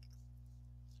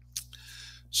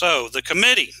 So the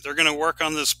committee, they're going to work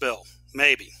on this bill,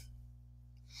 maybe.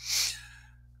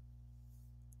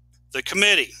 The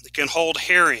committee, it can hold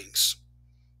hearings,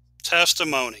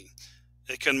 testimony,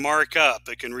 it can mark up,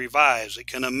 it can revise, it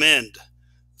can amend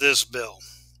this bill.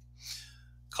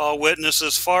 Call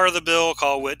witnesses for the bill,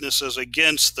 call witnesses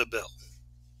against the bill.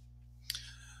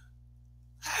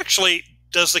 Actually,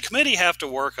 does the committee have to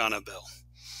work on a bill?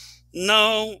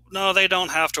 No, they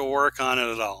don't have to work on it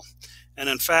at all. And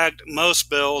in fact, most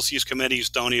bills these committees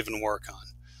don't even work on.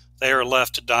 They are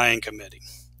left to die in committee.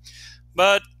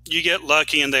 But you get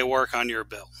lucky and they work on your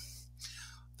bill.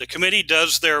 The committee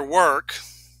does their work.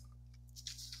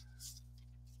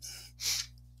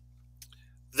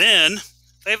 Then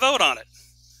they vote on it.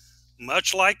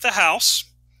 Much like the House,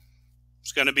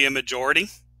 it's going to be a majority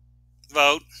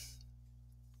vote.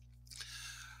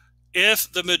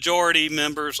 If the majority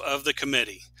members of the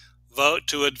committee vote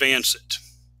to advance it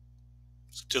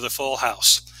to the full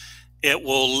House, it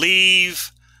will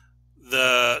leave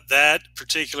that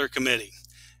particular committee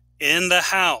in the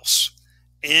House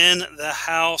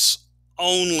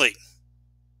only.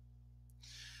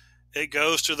 It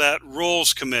goes to that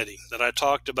Rules Committee that I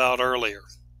talked about earlier.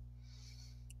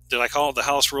 Did I call it the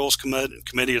House Rules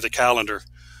Committee or the Calendar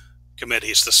Committee?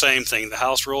 It's the same thing, the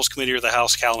House Rules Committee or the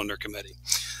House Calendar Committee.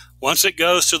 Once it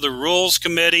goes to the Rules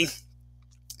Committee,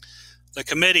 the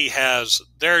committee has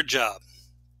their job.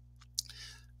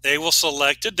 They will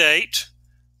select a date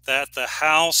that the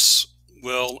House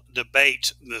will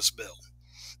debate this bill.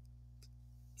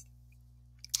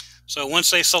 So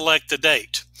once they select the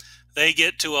date, they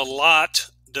get to allot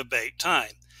debate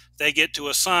time. They get to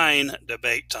assign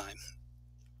debate time.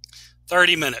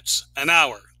 30 minutes, an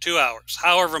hour, 2 hours,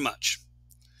 however much.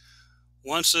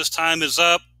 Once this time is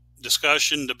up,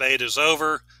 discussion, debate is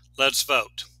over, let's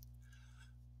vote.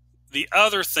 The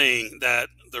other thing that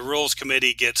the Rules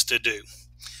Committee gets to do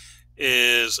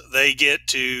is they get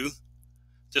to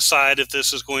decide if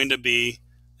this is going to be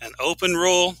an open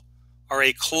rule or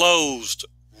a closed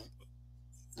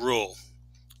rule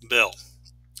bill.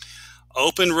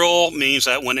 Open rule means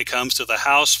that when it comes to the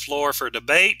House floor for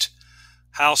debate,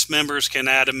 House members can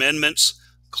add amendments.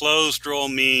 Closed rule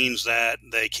means that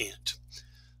they can't.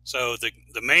 So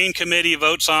the main committee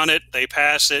votes on it, they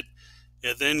pass it,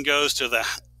 it then goes to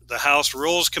the House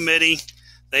Rules Committee.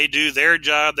 They do their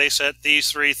job, they set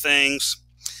these 3 things.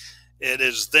 It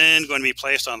is then going to be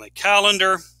placed on the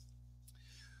calendar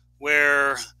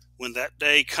where when that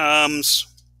day comes,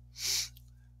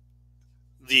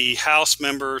 the House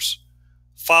members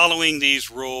following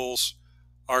these rules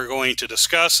are going to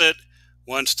discuss it.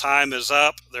 Once time is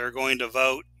up, they're going to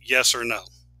vote yes or no.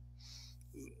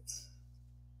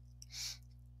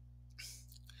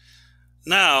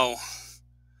 Now,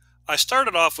 I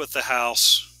started off with the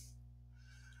House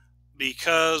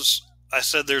because I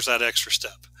said there's that extra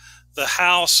step. The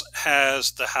House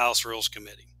has the House Rules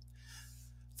Committee.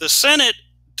 The Senate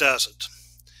doesn't.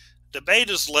 Debate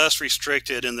is less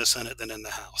restricted in the Senate than in the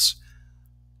House.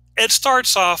 It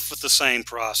starts off with the same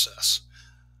process.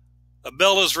 A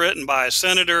bill is written by a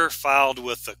senator, filed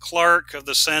with the clerk of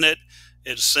the Senate.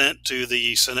 It's sent to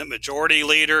the Senate Majority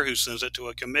Leader, who sends it to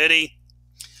a committee.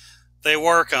 They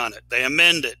work on it. They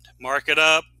amend it, mark it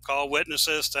up, call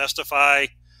witnesses, testify.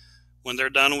 When they're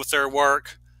done with their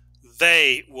work,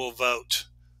 they will vote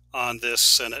on this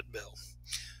Senate bill.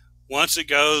 Once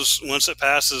it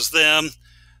passes them,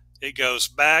 it goes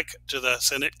back to the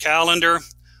Senate calendar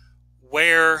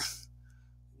where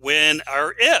when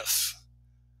or if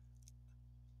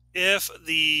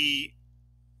the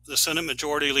Senate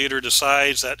Majority Leader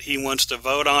decides that he wants to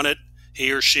vote on it,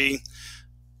 he or she,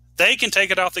 they can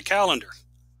take it off the calendar.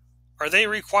 Are they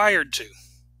required to?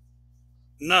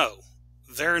 No,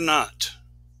 they're not.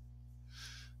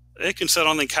 It can sit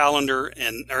on the calendar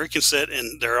or it can sit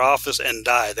in their office and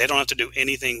die. They don't have to do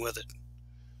anything with it.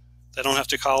 They don't have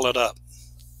to call it up.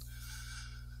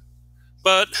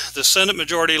 But the Senate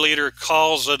Majority Leader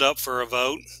calls it up for a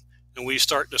vote, and we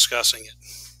start discussing it.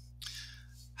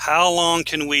 How long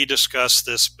can we discuss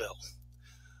this bill?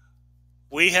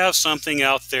 We have something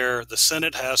out there, the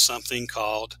Senate has something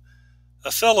called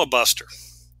a filibuster.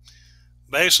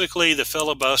 Basically, the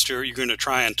filibuster, you're going to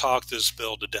try and talk this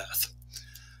bill to death.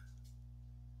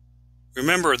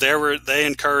 Remember, they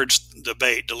encouraged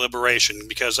debate, deliberation,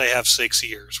 because they have 6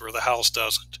 years, where the House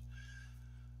doesn't.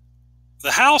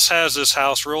 The House has this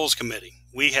House Rules Committee.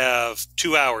 We have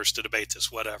 2 hours to debate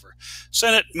this, whatever.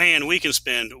 Senate, man, we can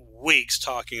spend weeks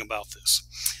talking about this.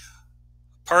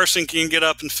 Person can get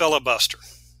up and filibuster.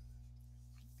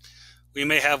 We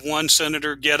may have one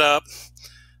senator get up,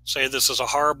 say this is a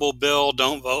horrible bill,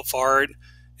 don't vote for it,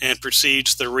 and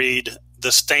proceeds to read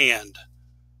the stand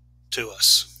to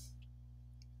us.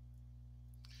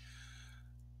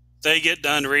 They get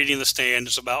done reading the stand.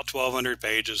 It's about 1,200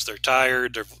 pages. They're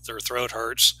tired. Their throat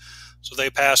hurts. So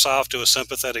they pass off to a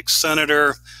sympathetic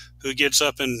senator who gets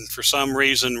up and, for some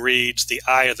reason, reads The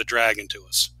Eye of the Dragon to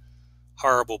us.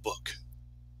 Horrible book.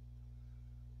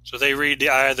 So they read The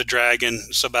Eye of the Dragon.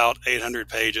 It's about 800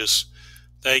 pages.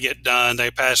 They get done.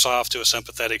 They pass off to a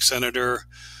sympathetic senator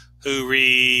who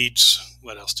reads,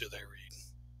 what else do they read?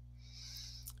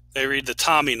 They read The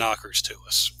Tommyknockers to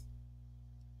us.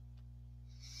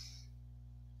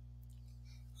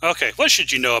 Okay, what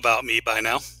should you know about me by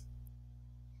now?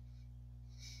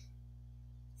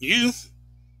 You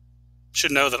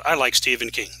should know that I like Stephen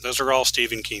King. Those are all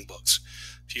Stephen King books.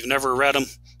 If you've never read them,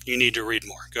 you need to read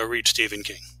more. Go read Stephen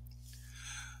King.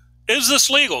 Is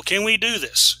this legal? Can we do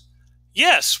this?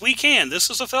 Yes, we can. This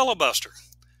is a filibuster.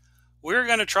 We're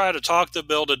going to try to talk the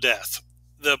bill to death.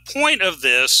 The point of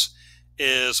this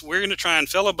is we're going to try and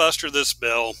filibuster this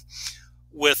bill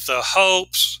with the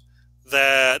hopes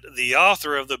that the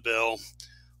author of the bill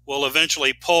will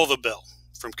eventually pull the bill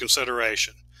from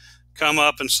consideration. Come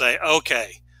up and say,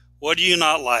 okay, what do you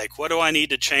not like? What do I need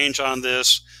to change on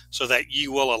this so that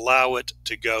you will allow it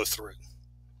to go through?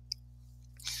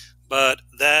 But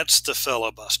that's the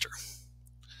filibuster.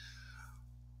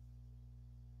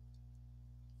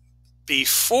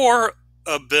 Before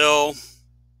a bill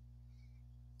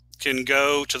can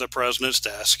go to the president's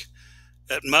desk,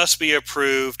 it must be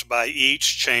approved by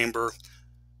each chamber,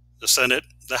 the Senate,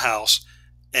 the House,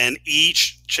 and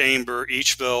each chamber,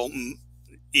 each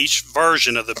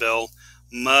version of the bill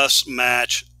must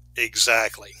match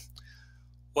exactly.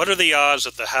 What are the odds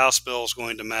that the House bill is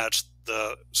going to match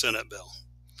the Senate bill?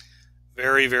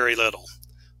 Very, very little.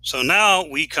 So now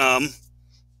we come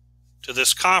to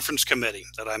this conference committee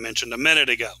that I mentioned a minute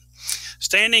ago.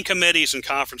 Standing committees and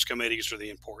conference committees are the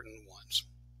important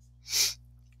ones.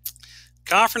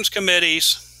 Conference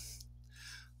committees,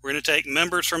 we're going to take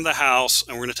members from the House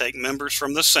and we're going to take members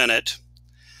from the Senate,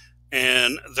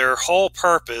 and their whole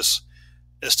purpose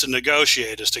is to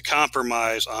negotiate, is to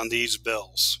compromise on these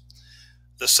bills.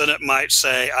 The Senate might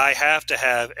say, I have to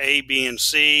have A, B, and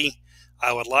C.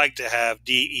 I would like to have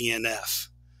D, E, and F.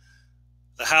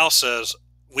 The House says,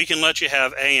 we can let you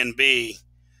have A and B,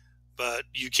 but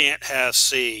you can't have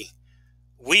C.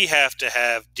 We have to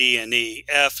have D and E.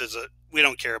 F is we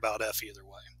don't care about F either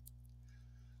way.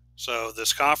 So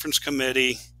this conference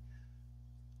committee,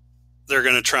 they're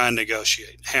going to try and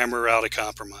negotiate, hammer out a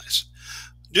compromise.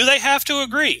 Do they have to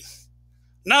agree?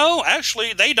 No,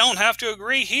 actually, they don't have to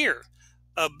agree here.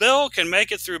 A bill can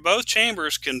make it through both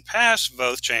chambers, can pass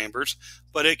both chambers,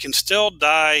 but it can still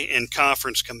die in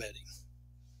conference committee.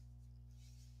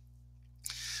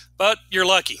 But you're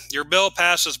lucky. Your bill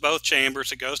passes both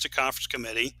chambers, it goes to conference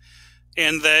committee,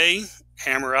 and they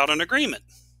hammer out an agreement.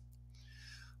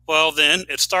 Well, then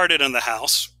it started in the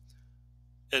House.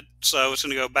 So it's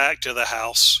going to go back to the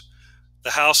House.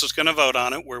 The House is going to vote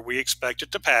on it where we expect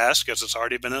it to pass because it's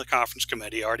already been in the conference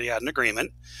committee, already had an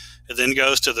agreement. It then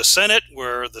goes to the Senate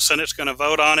where the Senate's going to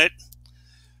vote on it,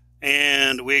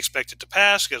 and we expect it to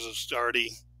pass because it's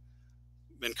already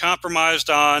been compromised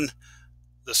on.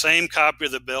 The same copy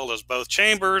of the bill as both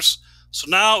chambers. So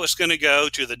now it's going to go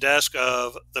to the desk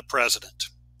of the president.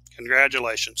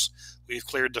 Congratulations, we've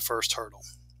cleared the first hurdle.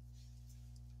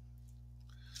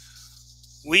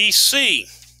 We see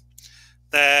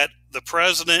that the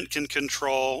president can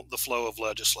control the flow of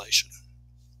legislation.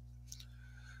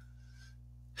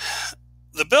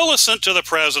 the bill is sent to the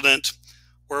president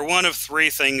where one of three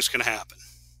things can happen.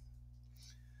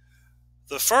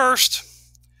 The first,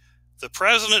 the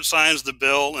president signs the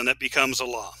bill and it becomes a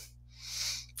law.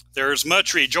 There's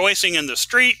much rejoicing in the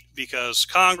street because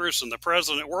Congress and the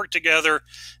president worked together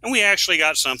and we actually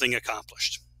got something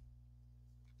accomplished.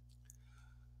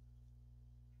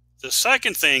 The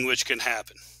second thing which can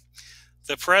happen,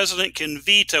 the president can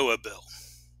veto a bill.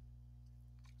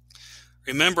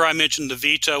 Remember, I mentioned the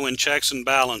veto in checks and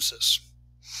balances.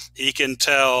 He can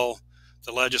tell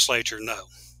the legislature no.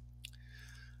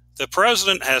 The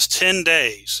president has 10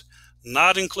 days,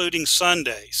 not including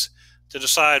Sundays, to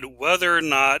decide whether or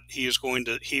not he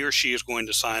or she is going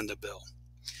to sign the bill.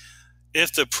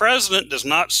 If the president does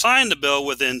not sign the bill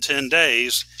within 10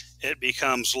 days, it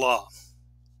becomes law.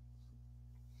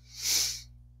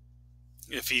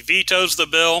 If he vetoes the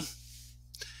bill,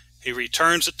 he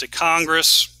returns it to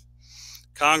Congress.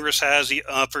 Congress has the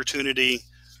opportunity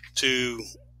to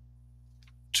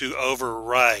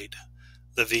override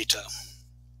the veto.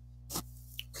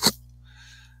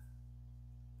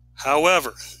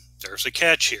 However, there's a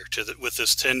catch here with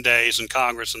this 10 days in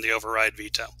Congress and the override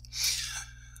veto.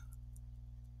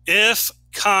 If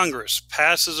Congress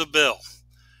passes a bill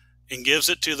and gives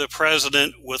it to the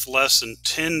president with less than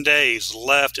 10 days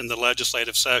left in the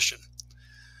legislative session,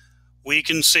 we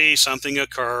can see something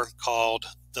occur called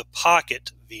the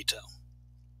pocket veto.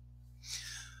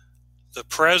 The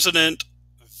president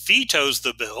vetoes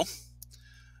the bill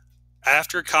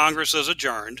after Congress is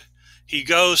adjourned. He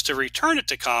goes to return it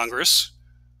to Congress,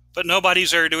 but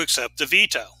nobody's there to accept the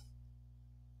veto.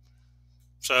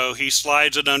 So he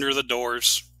slides it under the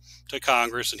doors to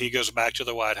Congress and he goes back to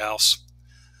the White House.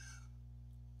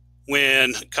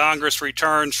 When Congress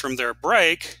returns from their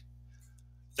break,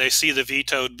 they see the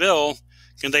vetoed bill.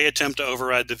 Can they attempt to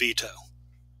override the veto?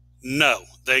 No,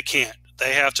 they can't.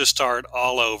 They have to start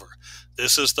all over.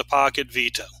 This is the pocket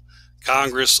veto.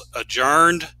 Congress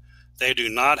adjourned. They do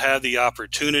not have the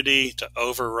opportunity to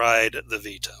override the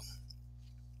veto.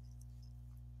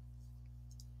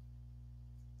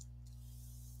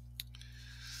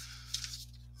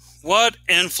 What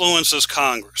influences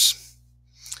Congress?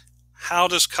 How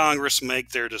does Congress make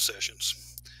their decisions?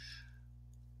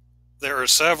 There are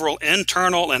several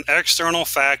internal and external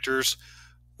factors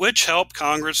which help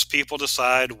Congress people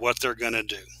decide what they're going to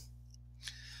do.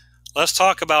 Let's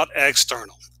talk about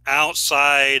external,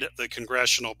 outside the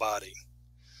congressional body.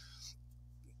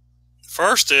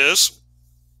 First is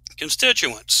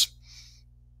constituents.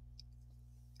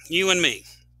 You and me.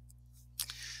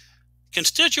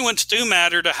 Constituents do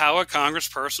matter to how a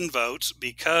congressperson votes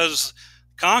because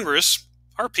Congress,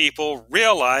 our people,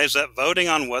 realize that voting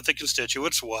on what the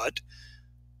constituents want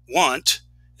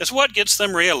is what gets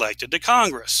them reelected to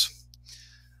Congress.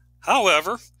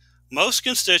 However, most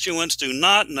constituents do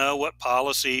not know what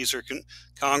policies or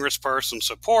congresspersons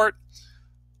support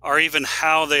or even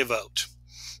how they vote.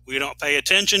 We don't pay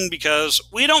attention because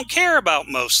we don't care about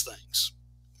most things.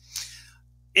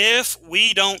 If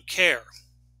we don't care,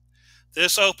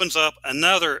 this opens up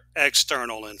another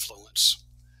external influence.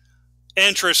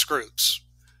 Interest groups,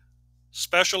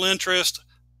 special interest,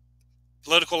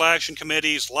 political action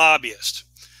committees, lobbyists.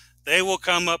 They will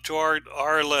come up to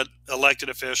our elected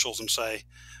officials and say,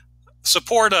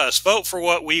 support us, vote for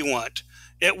what we want.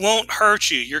 It won't hurt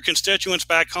you. Your constituents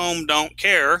back home don't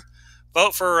care.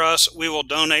 Vote for us, we will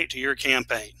donate to your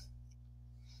campaign.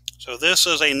 So this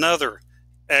is another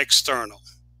external.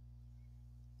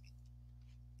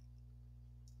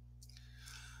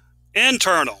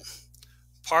 Internal.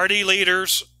 Party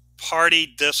leaders,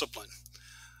 party discipline.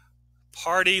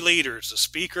 Party leaders, the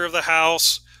Speaker of the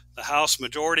House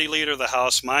Majority Leader, the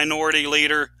House Minority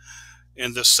Leader,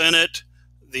 in the Senate,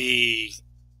 the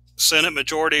Senate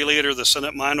Majority Leader, the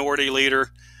Senate Minority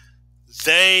Leader,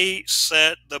 they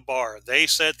set the bar. They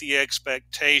set the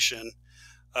expectation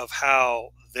of how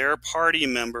their party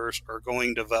members are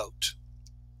going to vote.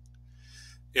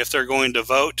 If they're going to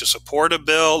vote to support a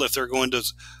bill, if they're going to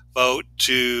vote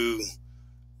to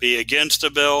be against a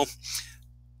bill,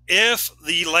 if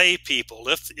the lay people,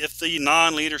 if the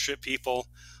non-leadership people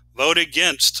vote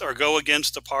against or go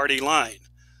against the party line,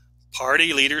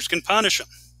 party leaders can punish them.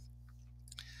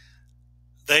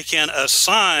 They can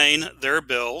assign their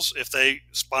bills. If they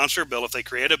sponsor a bill, if they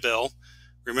create a bill,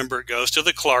 remember it goes to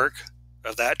the clerk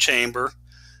of that chamber.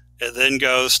 It then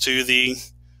goes to the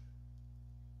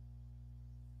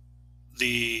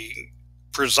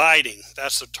presiding,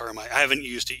 that's the term, I haven't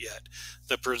used it yet,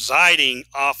 the presiding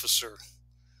officer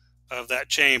of that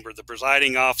chamber. The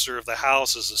presiding officer of the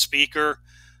House is the Speaker.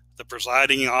 The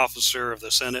presiding officer of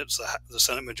the Senate is the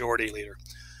Senate Majority Leader.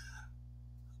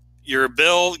 Your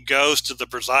bill goes to the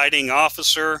presiding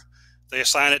officer. They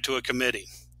assign it to a committee.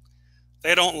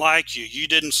 They don't like you. You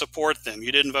didn't support them.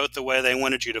 You didn't vote the way they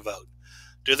wanted you to vote.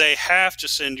 Do they have to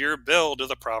send your bill to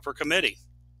the proper committee?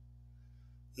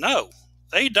 No,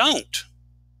 they don't.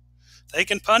 They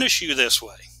can punish you this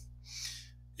way.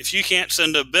 If you can't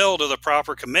send a bill to the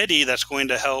proper committee that's going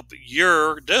to help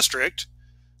your district,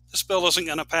 this bill isn't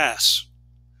going to pass.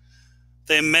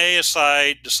 They may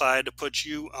decide to put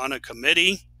you on a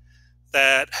committee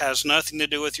that has nothing to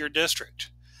do with your district.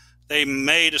 They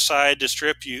may decide to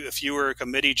strip you. If you were a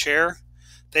committee chair,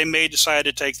 they may decide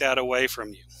to take that away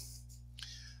from you.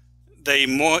 They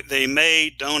may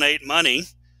donate money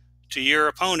to your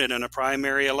opponent in a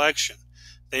primary election.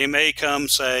 They may come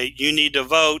say, you need to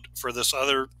vote for this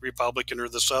other Republican or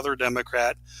this other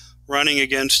Democrat running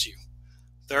against you.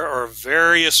 There are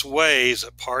various ways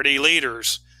that party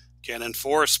leaders can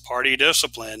enforce party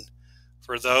discipline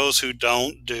for those who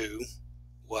don't do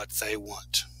what they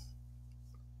want.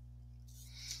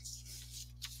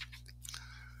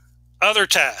 Other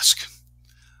task.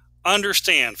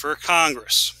 Understand, for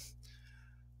Congress,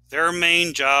 their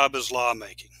main job is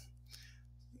lawmaking,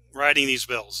 writing these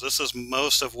bills. This is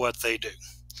most of what they do.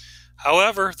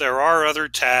 However, there are other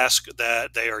tasks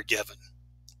that they are given.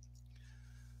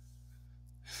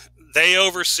 They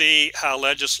oversee how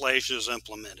legislation is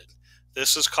implemented.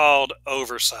 This is called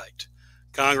oversight.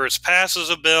 Congress passes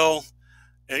a bill,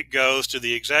 it goes to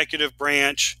the executive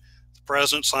branch, the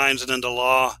president signs it into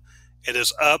law. It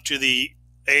is up to the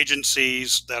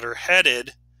agencies that are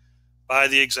headed by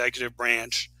the executive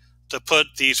branch to put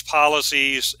these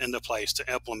policies into place,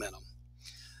 to implement them.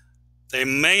 They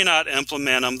may not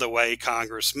implement them the way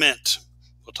Congress meant.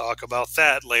 We'll talk about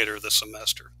that later this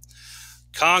semester.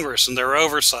 Congress and their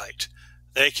oversight,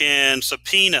 they can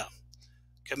subpoena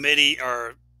committee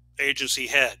or agency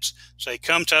heads, say,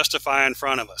 come testify in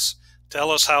front of us. Tell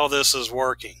us how this is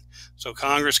working, so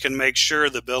Congress can make sure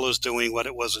the bill is doing what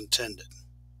it was intended.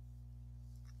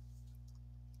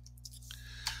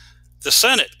 The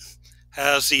Senate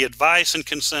has the advice and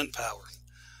consent power.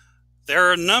 There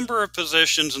are a number of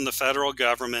positions in the federal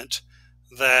government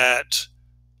that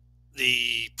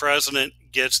the president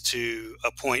gets to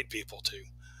appoint people to.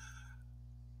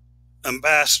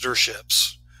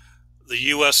 Ambassadorships, the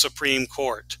U.S. Supreme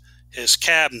Court, his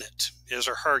cabinet, his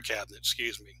or her cabinet,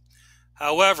 excuse me.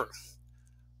 However,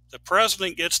 the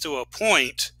president gets to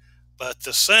appoint, but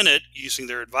the Senate, using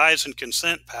their advise and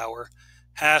consent power,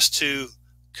 has to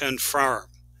confirm.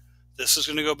 This is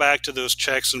going to go back to those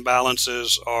checks and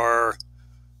balances or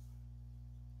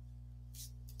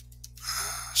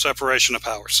separation of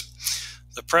powers.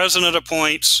 The president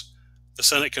appoints, the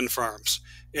Senate confirms.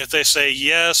 If they say,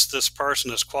 yes, this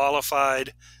person is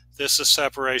qualified, this is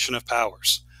separation of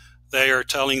powers. They are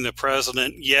telling the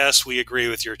president, yes, we agree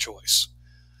with your choice.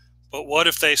 But what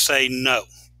if they say no?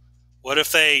 What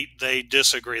if they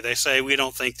disagree? They say, we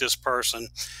don't think this person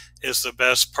is the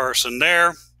best person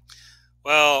there.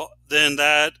 Well, then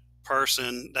that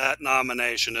person, that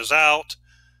nomination is out.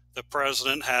 The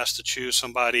president has to choose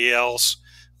somebody else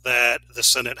that the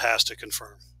Senate has to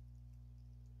confirm.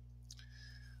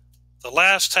 The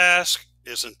last task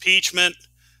is impeachment.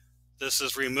 This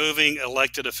is removing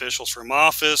elected officials from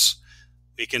office.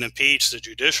 We can impeach the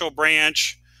judicial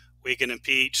branch. We can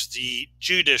impeach the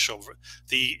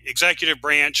executive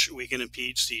branch. We can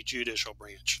impeach the judicial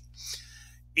branch.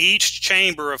 Each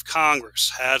chamber of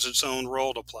Congress has its own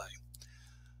role to play.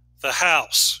 The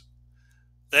House,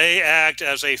 they act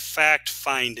as a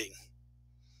fact-finding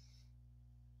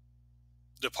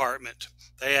department.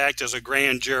 They act as a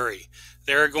grand jury.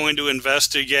 They're going to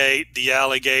investigate the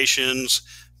allegations,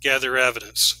 gather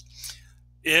evidence.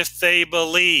 If they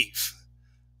believe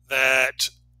that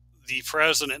the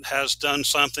president has done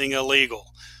something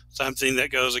illegal, something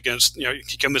that goes against,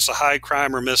 he commits a high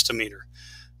crime or misdemeanor,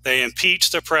 they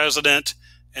impeach the president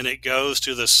and it goes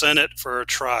to the Senate for a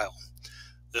trial.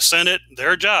 The Senate,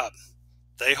 their job,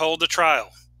 they hold the trial.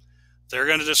 They're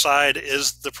going to decide,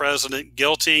 is the president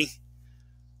guilty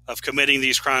of committing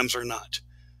these crimes or not?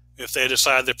 If they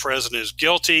decide the president is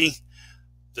guilty,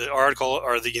 the article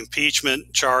or the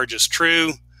impeachment charge is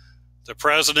true, the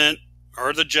president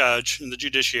or the judge in the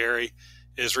judiciary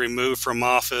is removed from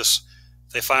office.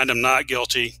 They find him not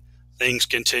guilty. Things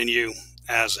continue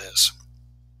as is.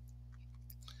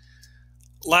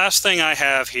 Last thing I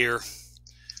have here,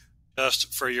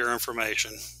 just for your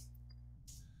information,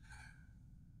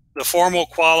 the formal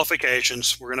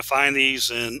qualifications. We're going to find these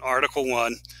in Article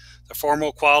 1. The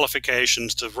formal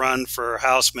qualifications to run for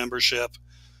House membership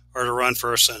or to run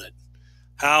for a Senate.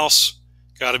 House,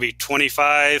 got to be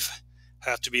 25,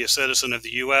 have to be a citizen of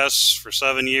the U.S. for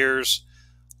 7 years,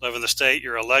 live in the state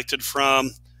you're elected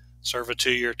from, serve a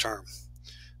 2-year term.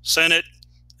 Senate,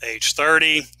 age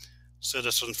 30,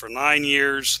 citizen for 9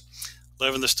 years,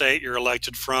 live in the state you're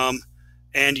elected from,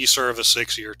 and you serve a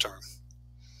 6-year term.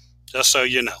 Just so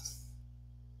you know.